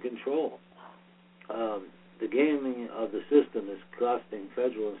own and control. The gaming of the system is costing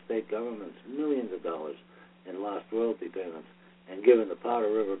federal and state governments millions of dollars in lost royalty payments and giving the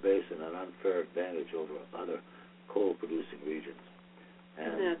Powder River Basin an unfair advantage over other coal-producing regions.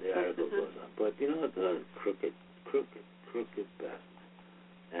 And the article goes on. But you know what? The crooked best.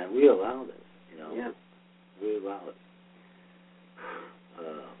 And we allow this, you know. Yeah. We allow it.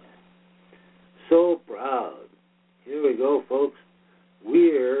 So proud. Here we go, folks.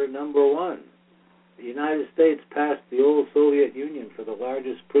 We're number 1. The United States passed the old Soviet Union for the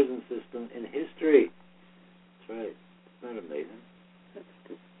largest prison system in history. That's right. Isn't that amazing?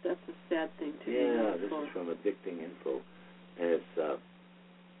 That's a sad thing to Yeah, this is from Addicting Info. And it's the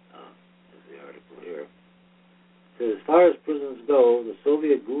article here. So as far as prisons go, the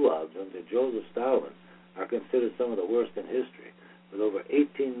Soviet gulags under Joseph Stalin are considered some of the worst in history, with over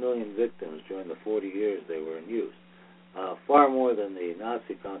 18 million victims during the 40 years they were in use, far more than the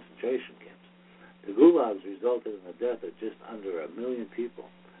Nazi concentration camps. The gulags resulted in the death of just under 1 million people,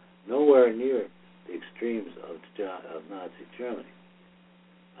 nowhere near the extremes of Nazi Germany.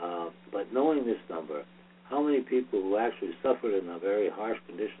 But knowing this number, how many people who actually suffered in the very harsh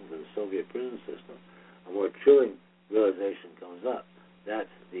conditions of the Soviet prison system, a more chilling realization comes up.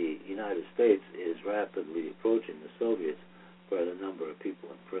 That's the United States is rapidly approaching the Soviets for the number of people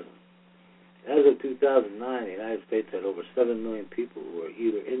in prison. As of 2009, the United States had over 7 million people who were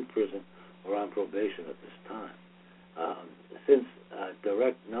either in prison or on probation at this time. Since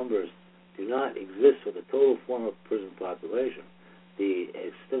direct numbers do not exist for the total former prison population, the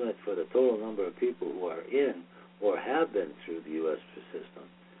estimate for the total number of people who are in or have been through the U.S. system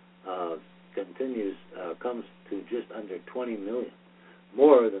comes to just under 20 million,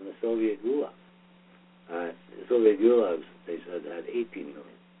 more than the Soviet gulags. The Soviet gulags, they said, had 18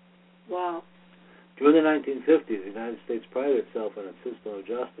 million. Wow. During the 1950s, the United States prided itself on its system of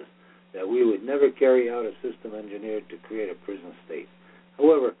justice, that we would never carry out a system engineered to create a prison state.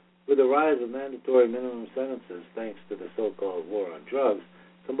 However, with the rise of mandatory minimum sentences, thanks to the so-called war on drugs,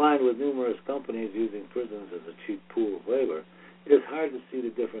 combined with numerous companies using prisons as a cheap pool of labor, it is hard to see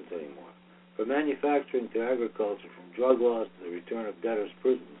the difference anymore. From manufacturing to agriculture, from drug laws to the return of debtors'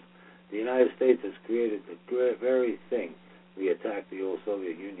 prisons, the United States has created the very thing we attacked the old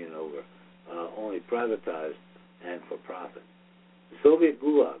Soviet Union over, only privatized and for profit. The Soviet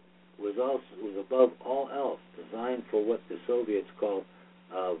Gulag was above all else designed for what the Soviets called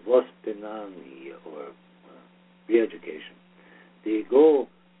vospitание, or re-education. The goal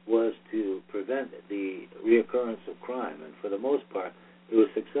was to prevent the reoccurrence of crime, and for the most part, it was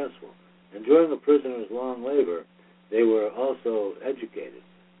successful. And during the prisoners' long labor, they were also educated,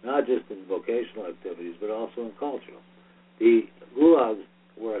 not just in vocational activities, but also in cultural. The gulags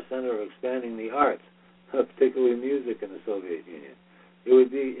were a center of expanding the arts, particularly music in the Soviet Union. It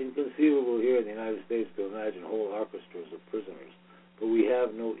would be inconceivable here in the United States to imagine whole orchestras of prisoners, but we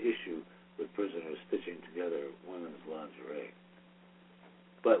have no issue with prisoners stitching together women's lingerie.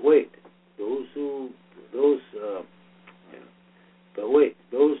 But wait, those who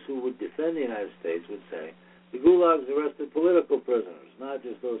would defend the United States would say the gulags arrested political prisoners, not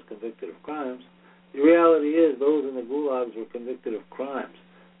just those convicted of crimes. The reality is those in the gulags were convicted of crimes,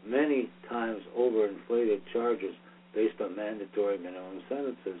 many times overinflated charges based on mandatory minimum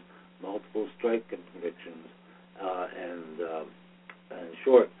sentences, multiple strike convictions, and in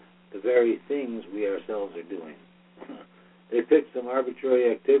short, the very things we ourselves are doing. They picked some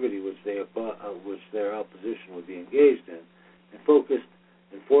arbitrary activity which their opposition would be engaged in, and focused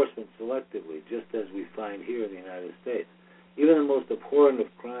enforcement selectively, just as we find here in the United States. Even the most abhorrent of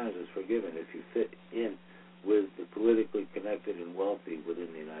crimes is forgiven if you fit in with the politically connected and wealthy within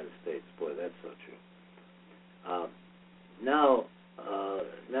the United States. Boy, that's so true.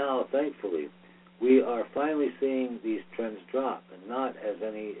 Now, thankfully, we are finally seeing these trends drop, and not as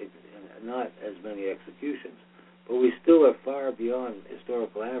many executions. But we still are far beyond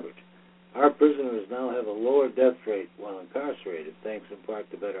historical average. Our prisoners now have a lower death rate while incarcerated, thanks in part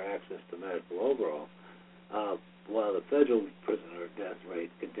to better access to medical overall, while the federal prisoner death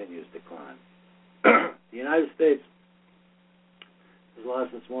rate continues to climb. The United States has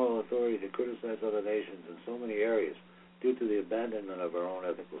lost its moral authority to criticize other nations in so many areas due to the abandonment of our own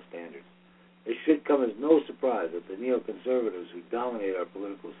ethical standards. It should come as no surprise that the neoconservatives who dominate our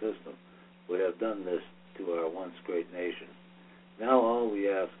political system would have done this to our once great nation. Now all we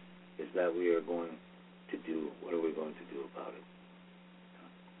ask is that we are going to do, what are we going to do about it?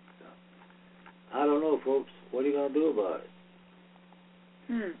 So, I don't know, folks. What are you going to do about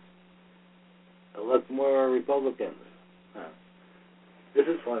it? Elect more Republicans. This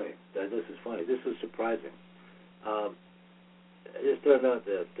is funny. This is surprising. It turned out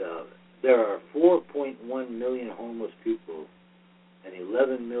that there are 4.1 million homeless people and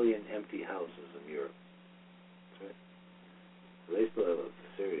 11 million empty houses in Europe. That's right. So they still have a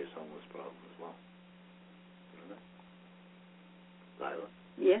serious homeless problem as well. Lila?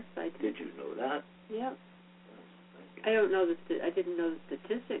 Yes, I did. Did you know that? Yep. I don't know I didn't know the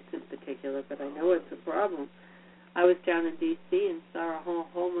statistics in particular, but I know it's a problem. I was down in D.C. and saw a whole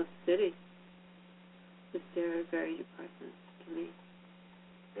homeless city. It's very, very depressing to me.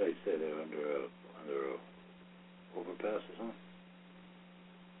 Yeah, you say they're under overpass or something?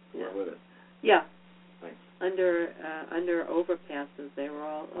 Yeah. Where were they? Yeah. Thanks. Under overpasses, they were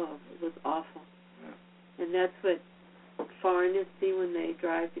all. Oh, it was awful. Yeah. And that's what foreigners see when they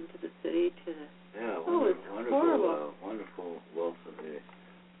drive into the city to. Yeah. It's horrible. Wonderful wealth of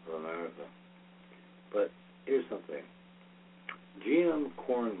America. But here's something. GM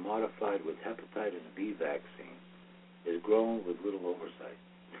corn modified with hepatitis B vaccine is grown with little oversight.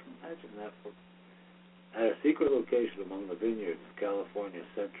 Imagine that. At a secret location among the vineyards of California's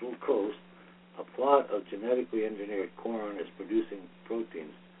Central Coast, a plot of genetically engineered corn is producing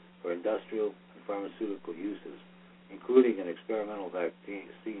proteins for industrial and pharmaceutical uses, including an experimental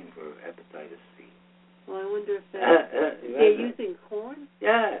vaccine for hepatitis C. Well, I wonder if they're using corn?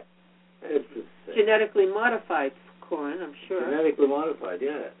 Yeah. It's genetically modified corn, I'm sure. Genetically modified,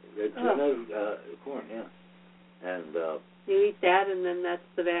 yeah. Genetic corn, yeah. And you eat that, and then that's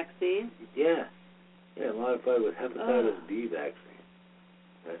the vaccine? Yeah. Yeah, modified with hepatitis B vaccine.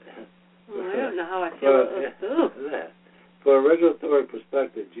 I don't know how I feel about that. For a regulatory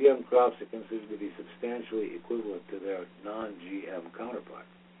perspective, GM crops are considered to be substantially equivalent to their non-GM counterparts.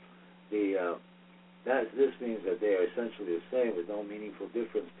 This means that they are essentially the same with no meaningful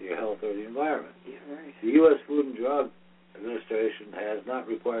difference to your health or the environment. Yeah, right. The U.S. Food and Drug Administration has not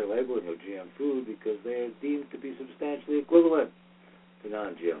required labeling of GM food because they are deemed to be substantially equivalent to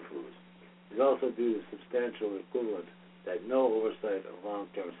non-GM foods. It is also due to substantial equivalence that no oversight of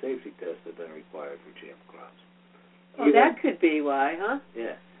long-term safety tests have been required for GM crops. That could be why, huh?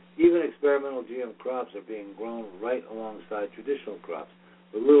 Yeah. Even experimental GM crops are being grown right alongside traditional crops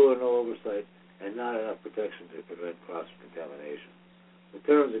with little or no oversight and not enough protection to prevent cross contamination. The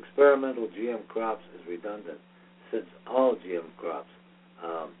terms experimental GM crops is redundant since all GM crops,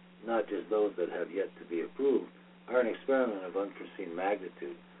 not just those that have yet to be approved, are an experiment of unforeseen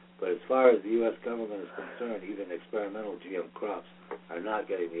magnitude. But as far as the U.S. government is concerned, even experimental GM crops are not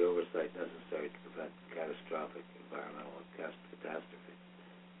getting the oversight necessary to prevent catastrophic environmental catastrophe.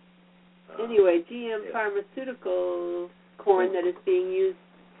 Anyway, GM pharmaceutical corn that is being used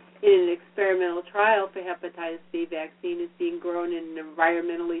in an experimental trial for hepatitis B vaccine is being grown in an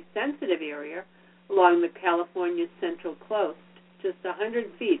environmentally sensitive area along the California Central Coast, just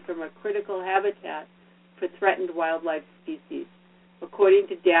 100 feet from a critical habitat for threatened wildlife species. According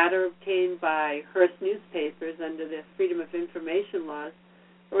to data obtained by Hearst newspapers under the Freedom of Information laws,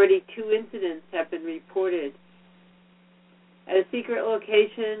 already 2 incidents have been reported At a secret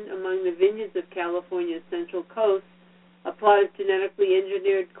location among the vineyards of California's Central Coast, a plot of genetically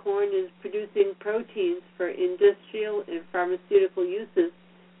engineered corn is producing proteins for industrial and pharmaceutical uses,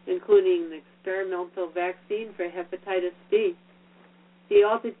 including an experimental vaccine for hepatitis B. The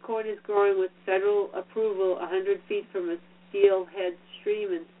altered corn is growing with federal approval 100 feet from a steelhead stream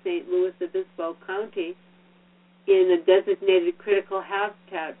in St. Louis Obispo County in a designated critical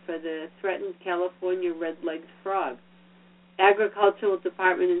habitat for the threatened California red-legged frog. Agricultural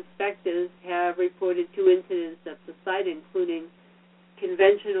Department inspectors have reported 2 incidents at the site, including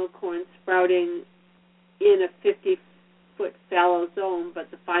conventional corn sprouting in a 50-foot fallow zone,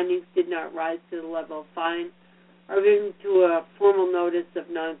 but the findings did not rise to the level of fine or even to a formal notice of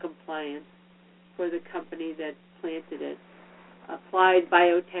noncompliance for the company that planted it. Applied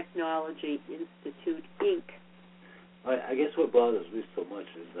Biotechnology Institute, Inc. I guess what bothers me so much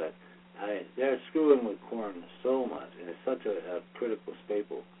is that they're screwing with corn so much, and it's such a critical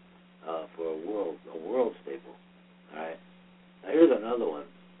staple for a world staple. All right. Now here's another one.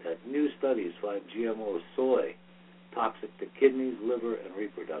 That new studies find GMO soy toxic to kidneys, liver, and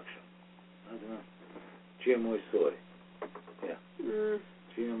reproduction. I don't know. GMO soy. Yeah.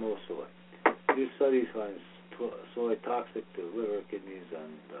 GMO soy. New studies find soy toxic to liver, kidneys,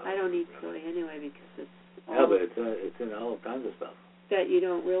 and... I don't eat soy anyway because it's... Yeah, but it's in all kinds of stuff. That you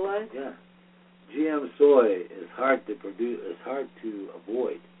don't realize? Yeah. GM soy is hard to produce, is hard to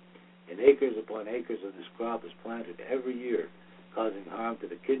avoid. And acres upon acres of this crop is planted every year, causing harm to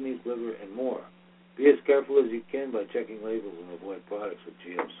the kidneys, liver, and more. Be as careful as you can by checking labels and avoid products with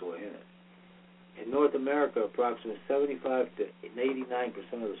GM soy in it. In North America, approximately 75 to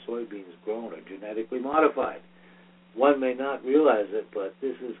 89% of the soybeans grown are genetically modified. One may not realize it, but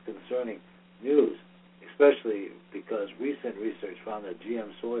this is concerning news, especially because recent research found that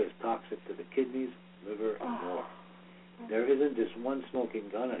GM soy is toxic to the kidneys, liver, and more. There isn't just one smoking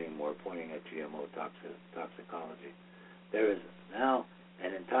gun anymore pointing at GMO toxicology. There is now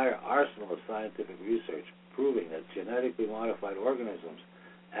an entire arsenal of scientific research proving that genetically modified organisms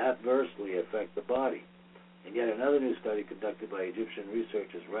adversely affect the body. And yet another new study conducted by Egyptian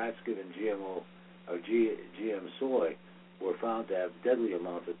researchers, rats given GM soy were found to have deadly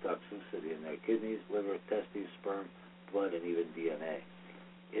amounts of toxicity in their kidneys, liver, testes, sperm, blood, and even DNA.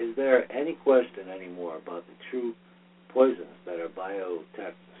 Is there any question anymore about the true poisons that are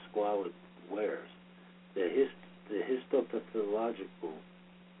biotech squalid wares? The histopathological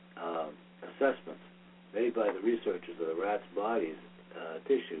assessments made by the researchers of the rats' bodies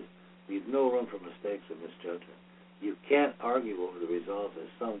tissue leave no room for mistakes or misjudgment. You can't argue over the results, as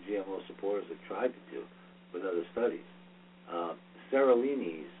some GMO supporters have tried to do with other studies.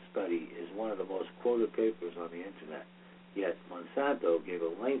 Seralini's study is one of the most quoted papers on the Internet, yet Monsanto gave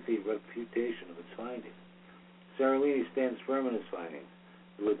a lengthy refutation of its findings. Seralini stands firm in his findings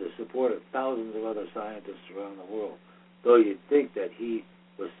with the support of thousands of other scientists around the world, though you'd think that he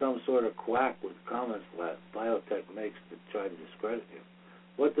was some sort of quack with comments that biotech makes to try to discredit him.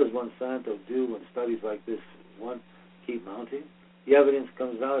 What does Monsanto do when studies like this one keep mounting? The evidence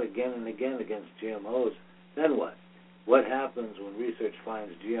comes out again and again against GMOs. Then what? What happens when research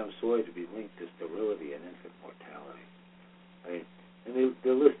finds GM soy to be linked to sterility and infant mortality? I mean, and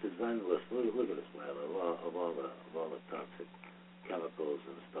the list is endless. Look at this, man, of all the toxic chemicals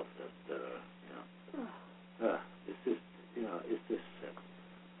and stuff that are, you know, it's just sick.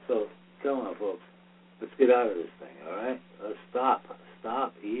 So come on, folks, let's get out of this thing. All right, let's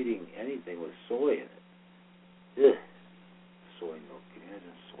stop eating anything with soy in it. Ugh. Soy milk. Can you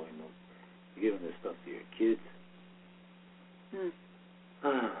imagine soy milk? You're giving this stuff to your kids. Yeah.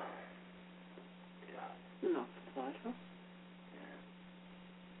 No, yeah.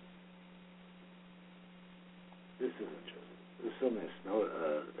 This is interesting. There's something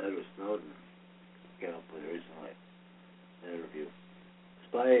Edward Snowden came up with recently in an interview.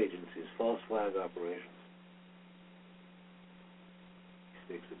 Spy agencies, false flag operations. He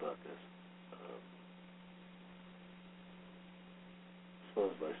speaks about this.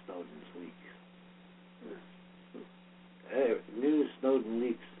 Exposed by Snowden's leaks. New Snowden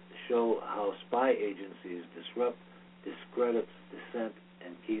leaks show how spy agencies disrupt, discredits dissent,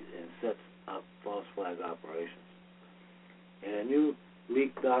 and sets up false flag operations. In a new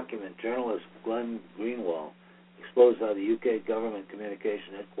leaked document, journalist Glenn Greenwald exposed how the UK government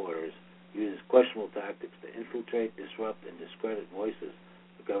communication headquarters uses questionable tactics to infiltrate, disrupt, and discredit voices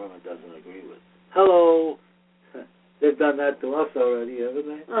the government doesn't agree with. Hello! They've done that to us already, haven't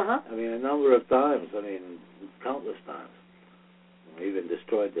they? I mean, a number of times. I mean, countless times. We even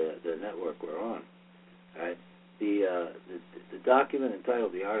destroyed the network we're on. Right? The document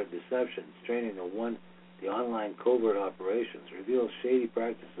entitled "The Art of Deception: Training the One the online covert operations, reveals shady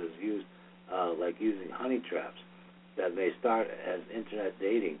practices used, like using honey traps that may start as internet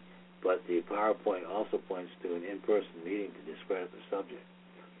dating, but the PowerPoint also points to an in-person meeting to discredit the subject.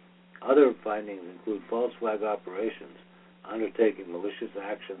 Other findings include false flag operations, undertaking malicious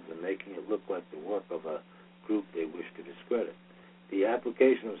actions and making it look like the work of a group they wish to discredit. The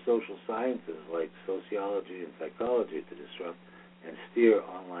application of social sciences like sociology and psychology to disrupt and steer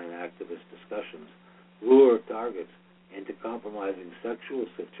online activist discussions, lure targets into compromising sexual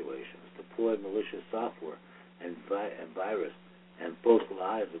situations, deploy malicious software and virus, and post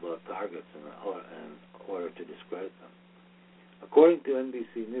lies about targets in order to discredit them. According to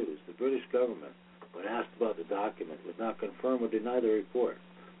NBC News, the British government, when asked about the document, would not confirm or deny the report.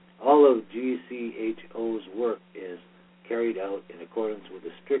 All of GCHO's work is carried out in accordance with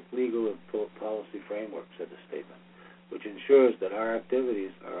a strict legal and policy framework, said the statement, which ensures that our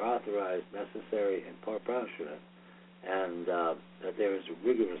activities are authorized, necessary, and proportionate, and that there is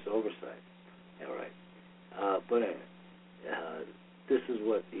rigorous oversight. All right. But anyway, this is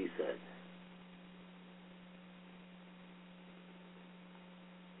what he said.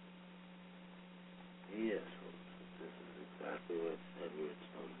 Yes, this is exactly what Edward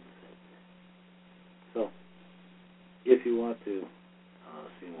Snowden said. So, if you want to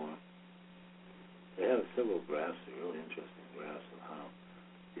see more, they have several graphs, really interesting graphs of how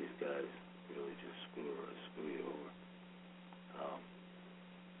these guys really just screw you over.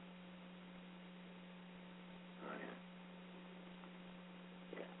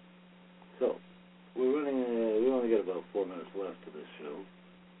 Yeah. So, we're running. We only got about 4 minutes left of this show.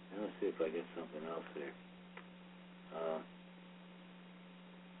 And let's see if I get something else here.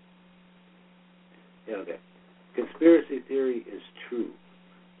 Okay. Conspiracy theory is true.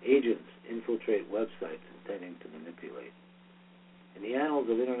 Agents infiltrate websites intending to manipulate. In the annals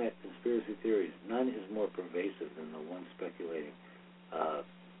of Internet conspiracy theories, none is more pervasive than the one speculating.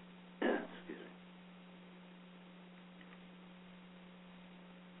 Excuse me.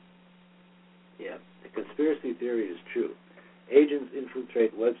 Yeah, the conspiracy theory is true. Agents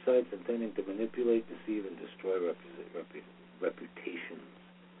infiltrate websites intending to manipulate, deceive, and destroy reputations.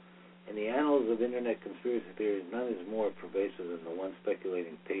 In the annals of Internet conspiracy theories, none is more pervasive than the one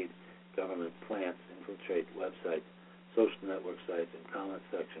speculating paid government plants infiltrate websites, social network sites, and comment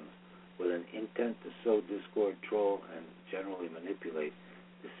sections with an intent to sow discord, troll, and generally manipulate,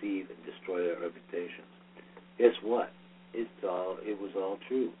 deceive, and destroy their reputations. Guess what? It was all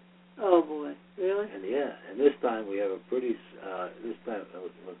true. Oh boy, really? And and this time we have a pretty. This time,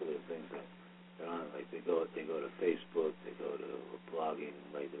 look at the things that they're on. Like they go to Facebook, they go to blogging,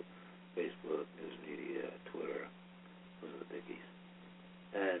 like the Facebook, news media, Twitter. Those are the biggies.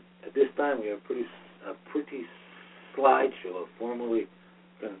 And at this time, we have a pretty slideshow of formally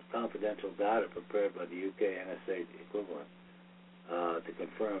confidential data prepared by the UK NSA equivalent to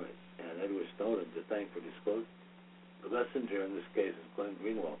confirm it. And Edward Snowden, to thank for disclosure. The messenger in this case is Glenn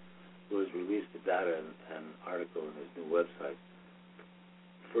Greenwald, who has released the data and article in his new website,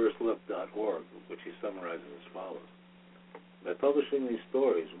 firstlook.org, which he summarizes as follows. By publishing these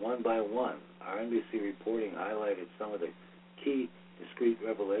stories one by one, our NBC reporting highlighted some of the key discrete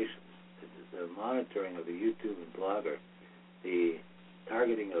revelations: the monitoring of the YouTube and Blogger, the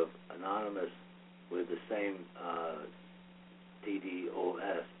targeting of Anonymous with the same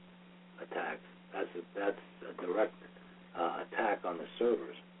DDoS attacks. That's a direct attack on the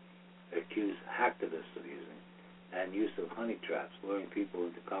servers. Accuse hacktivists of using, and use of honey traps, luring people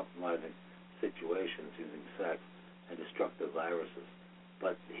into compromising situations using sex and destructive viruses.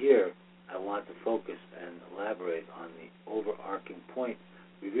 But here, I want to focus and elaborate on the overarching point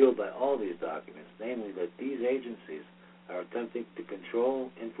revealed by all these documents, namely that these agencies are attempting to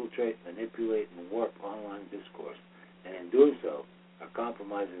control, infiltrate, manipulate, and warp online discourse, and in doing so, are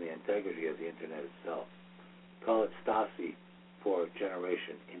compromising the integrity of the Internet itself. Call it Stasi for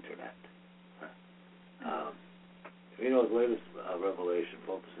Generation Internet. Reno's latest revelation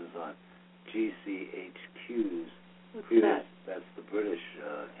focuses on GCHQ's previous, that's the British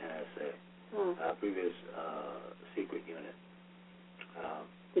NSA, previous secret unit.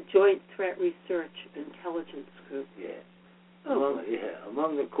 The Joint Threat Research Intelligence Group. Yeah.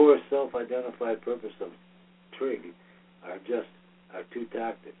 Among the core self-identified purpose of TRIG are two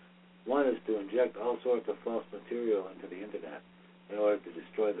tactics. One is to inject all sorts of false material into the Internet in order to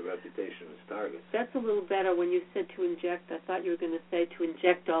destroy the reputation of its targets. That's a little better. When you said to inject, I thought you were going to say to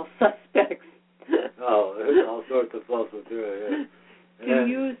inject all suspects. Oh, there's all sorts of false material, yeah. To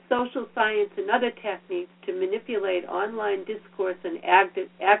use social science and other techniques to manipulate online discourse and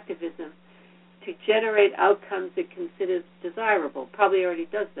activism to generate outcomes it considers desirable. Probably already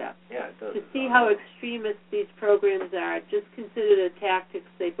does that. Yeah, it does. To see how extremist these programs are, just consider the tactics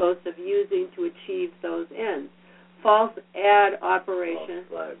they boast of using to achieve those ends. False ad operation,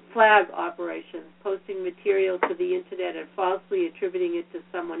 flag operation, posting material to the Internet and falsely attributing it to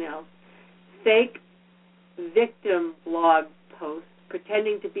someone else. Fake victim blog posts,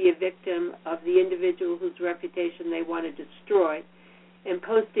 pretending to be a victim of the individual whose reputation they want to destroy, and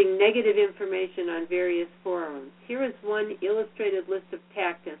posting negative information on various forums. Here is one illustrated list of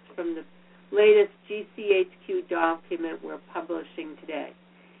tactics from the latest GCHQ document we're publishing today.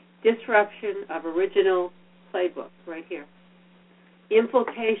 Disruption of original playbook, right here.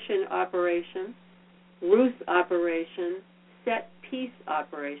 Infiltration operation, ruse operation, set piece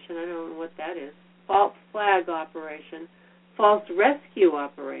operation, I don't know what that is, false flag operation, false rescue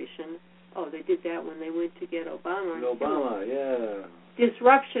operation. Oh, they did that when they went to get Obama. Obama, yeah.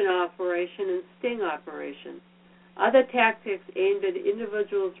 Disruption operation and sting operation. Other tactics aimed at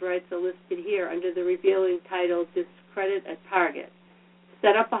individuals' rights are listed here under the revealing title, Discredit a Target.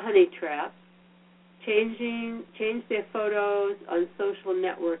 Set up a honey trap. Change their photos on social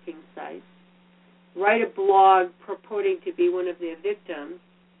networking sites. Write a blog purporting to be one of their victims.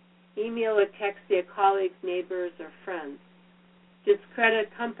 Email or text their colleagues, neighbors, or friends. Discredit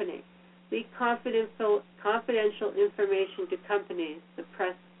a company. Leak confidential information to companies, the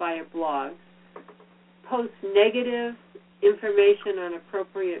press via blogs. Post negative information on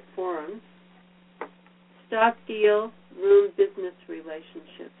appropriate forums. Stock deals, ruin business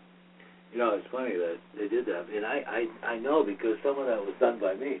relationships. You know, it's funny that they did that. And I know because some of that was done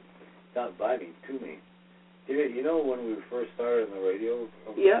by me. Not by me, to me. You know when we first started on the radio?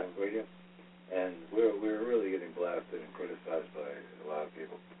 Yeah. Radio? And we were really getting blasted and criticized by a lot of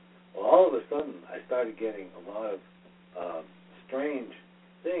people. Well, all of a sudden, I started getting a lot of strange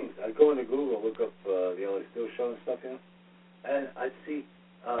things. I'd go into Google, look up the LA Steel Show and stuff, you know, and I'd see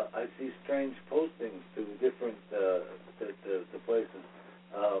strange postings to the different the places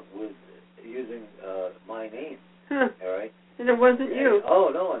with using my name. Huh. All right. And it wasn't you.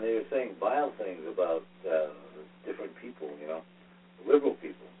 Oh no, and they were saying vile things about different people, you know, liberal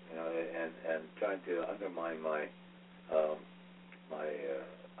people, you know, and trying to undermine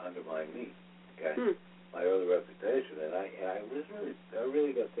undermine me, okay, my early reputation, and I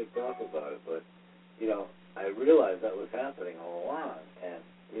really got ticked off about it, but you know, I realized that was happening all along, and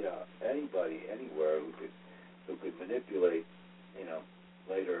you know, anybody anywhere who could manipulate, you know,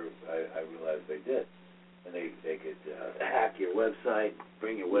 later I realized they did. And they could hack your website,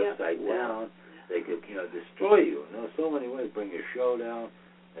 bring your website down. They could, you know, destroy you. You know, so many ways. Bring your show down.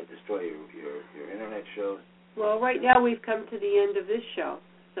 They destroy your internet shows. Well, right now we've come to the end of this show.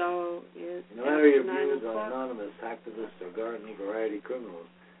 So it's no matter your 9 views o'clock. on anonymous activists or garden variety criminals,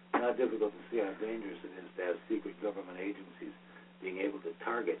 it's not difficult to see how dangerous it is to have secret government agencies being able to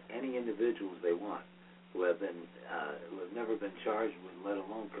target any individuals they want who have never been charged with, let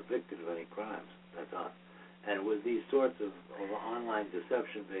alone convicted of any crimes. That's us. And with these sorts of online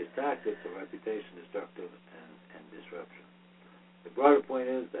deception-based tactics, the reputation is destructive and disruption. The broader point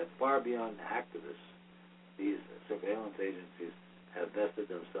is that far beyond activists, these surveillance agencies have vested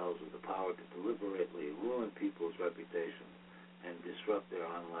themselves with the power to deliberately ruin people's reputations and disrupt their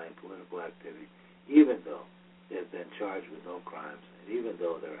online political activity, even though they have been charged with no crimes, and even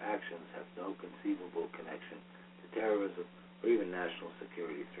though their actions have no conceivable connection to terrorism or even national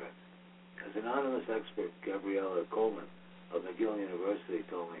security threats. As anonymous expert Gabriella Coleman of McGill University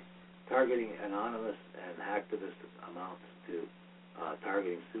told me, targeting anonymous and activists amounts to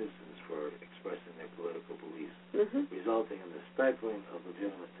targeting citizens for expressing their political beliefs, resulting in the stifling of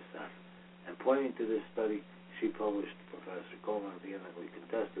legitimate dissent. And pointing to this study she published, Professor Coleman vehemently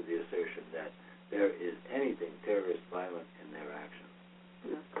contested the assertion that there is anything terrorist violent in their actions.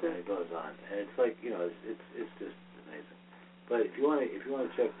 And it goes on, and it's like, you know, it's just amazing. But if you want to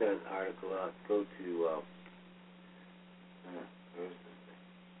check that article out, go to where's this thing?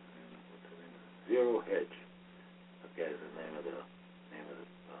 What's the name of it? Zero Hedge. Okay, is the name of the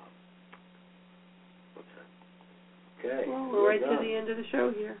website. Okay. Well, we're right to the end of the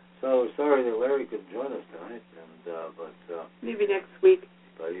show here. So sorry that Larry couldn't join us tonight, but maybe next week.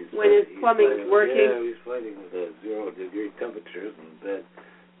 But when his plumbing's working. Yeah, he's fighting with 0-degree temperatures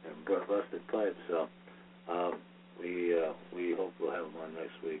and busted pipes. So. We hope we'll have him on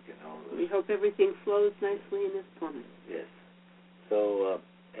next week. And all this. We hope everything flows nicely in this plumbing. Yes. So,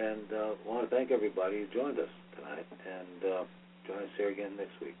 want to thank everybody who joined us tonight, and join us here again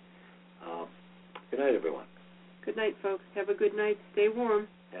next week. Good night, everyone. Good night, folks. Have a good night. Stay warm.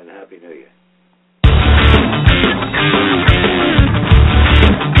 And Happy New Year.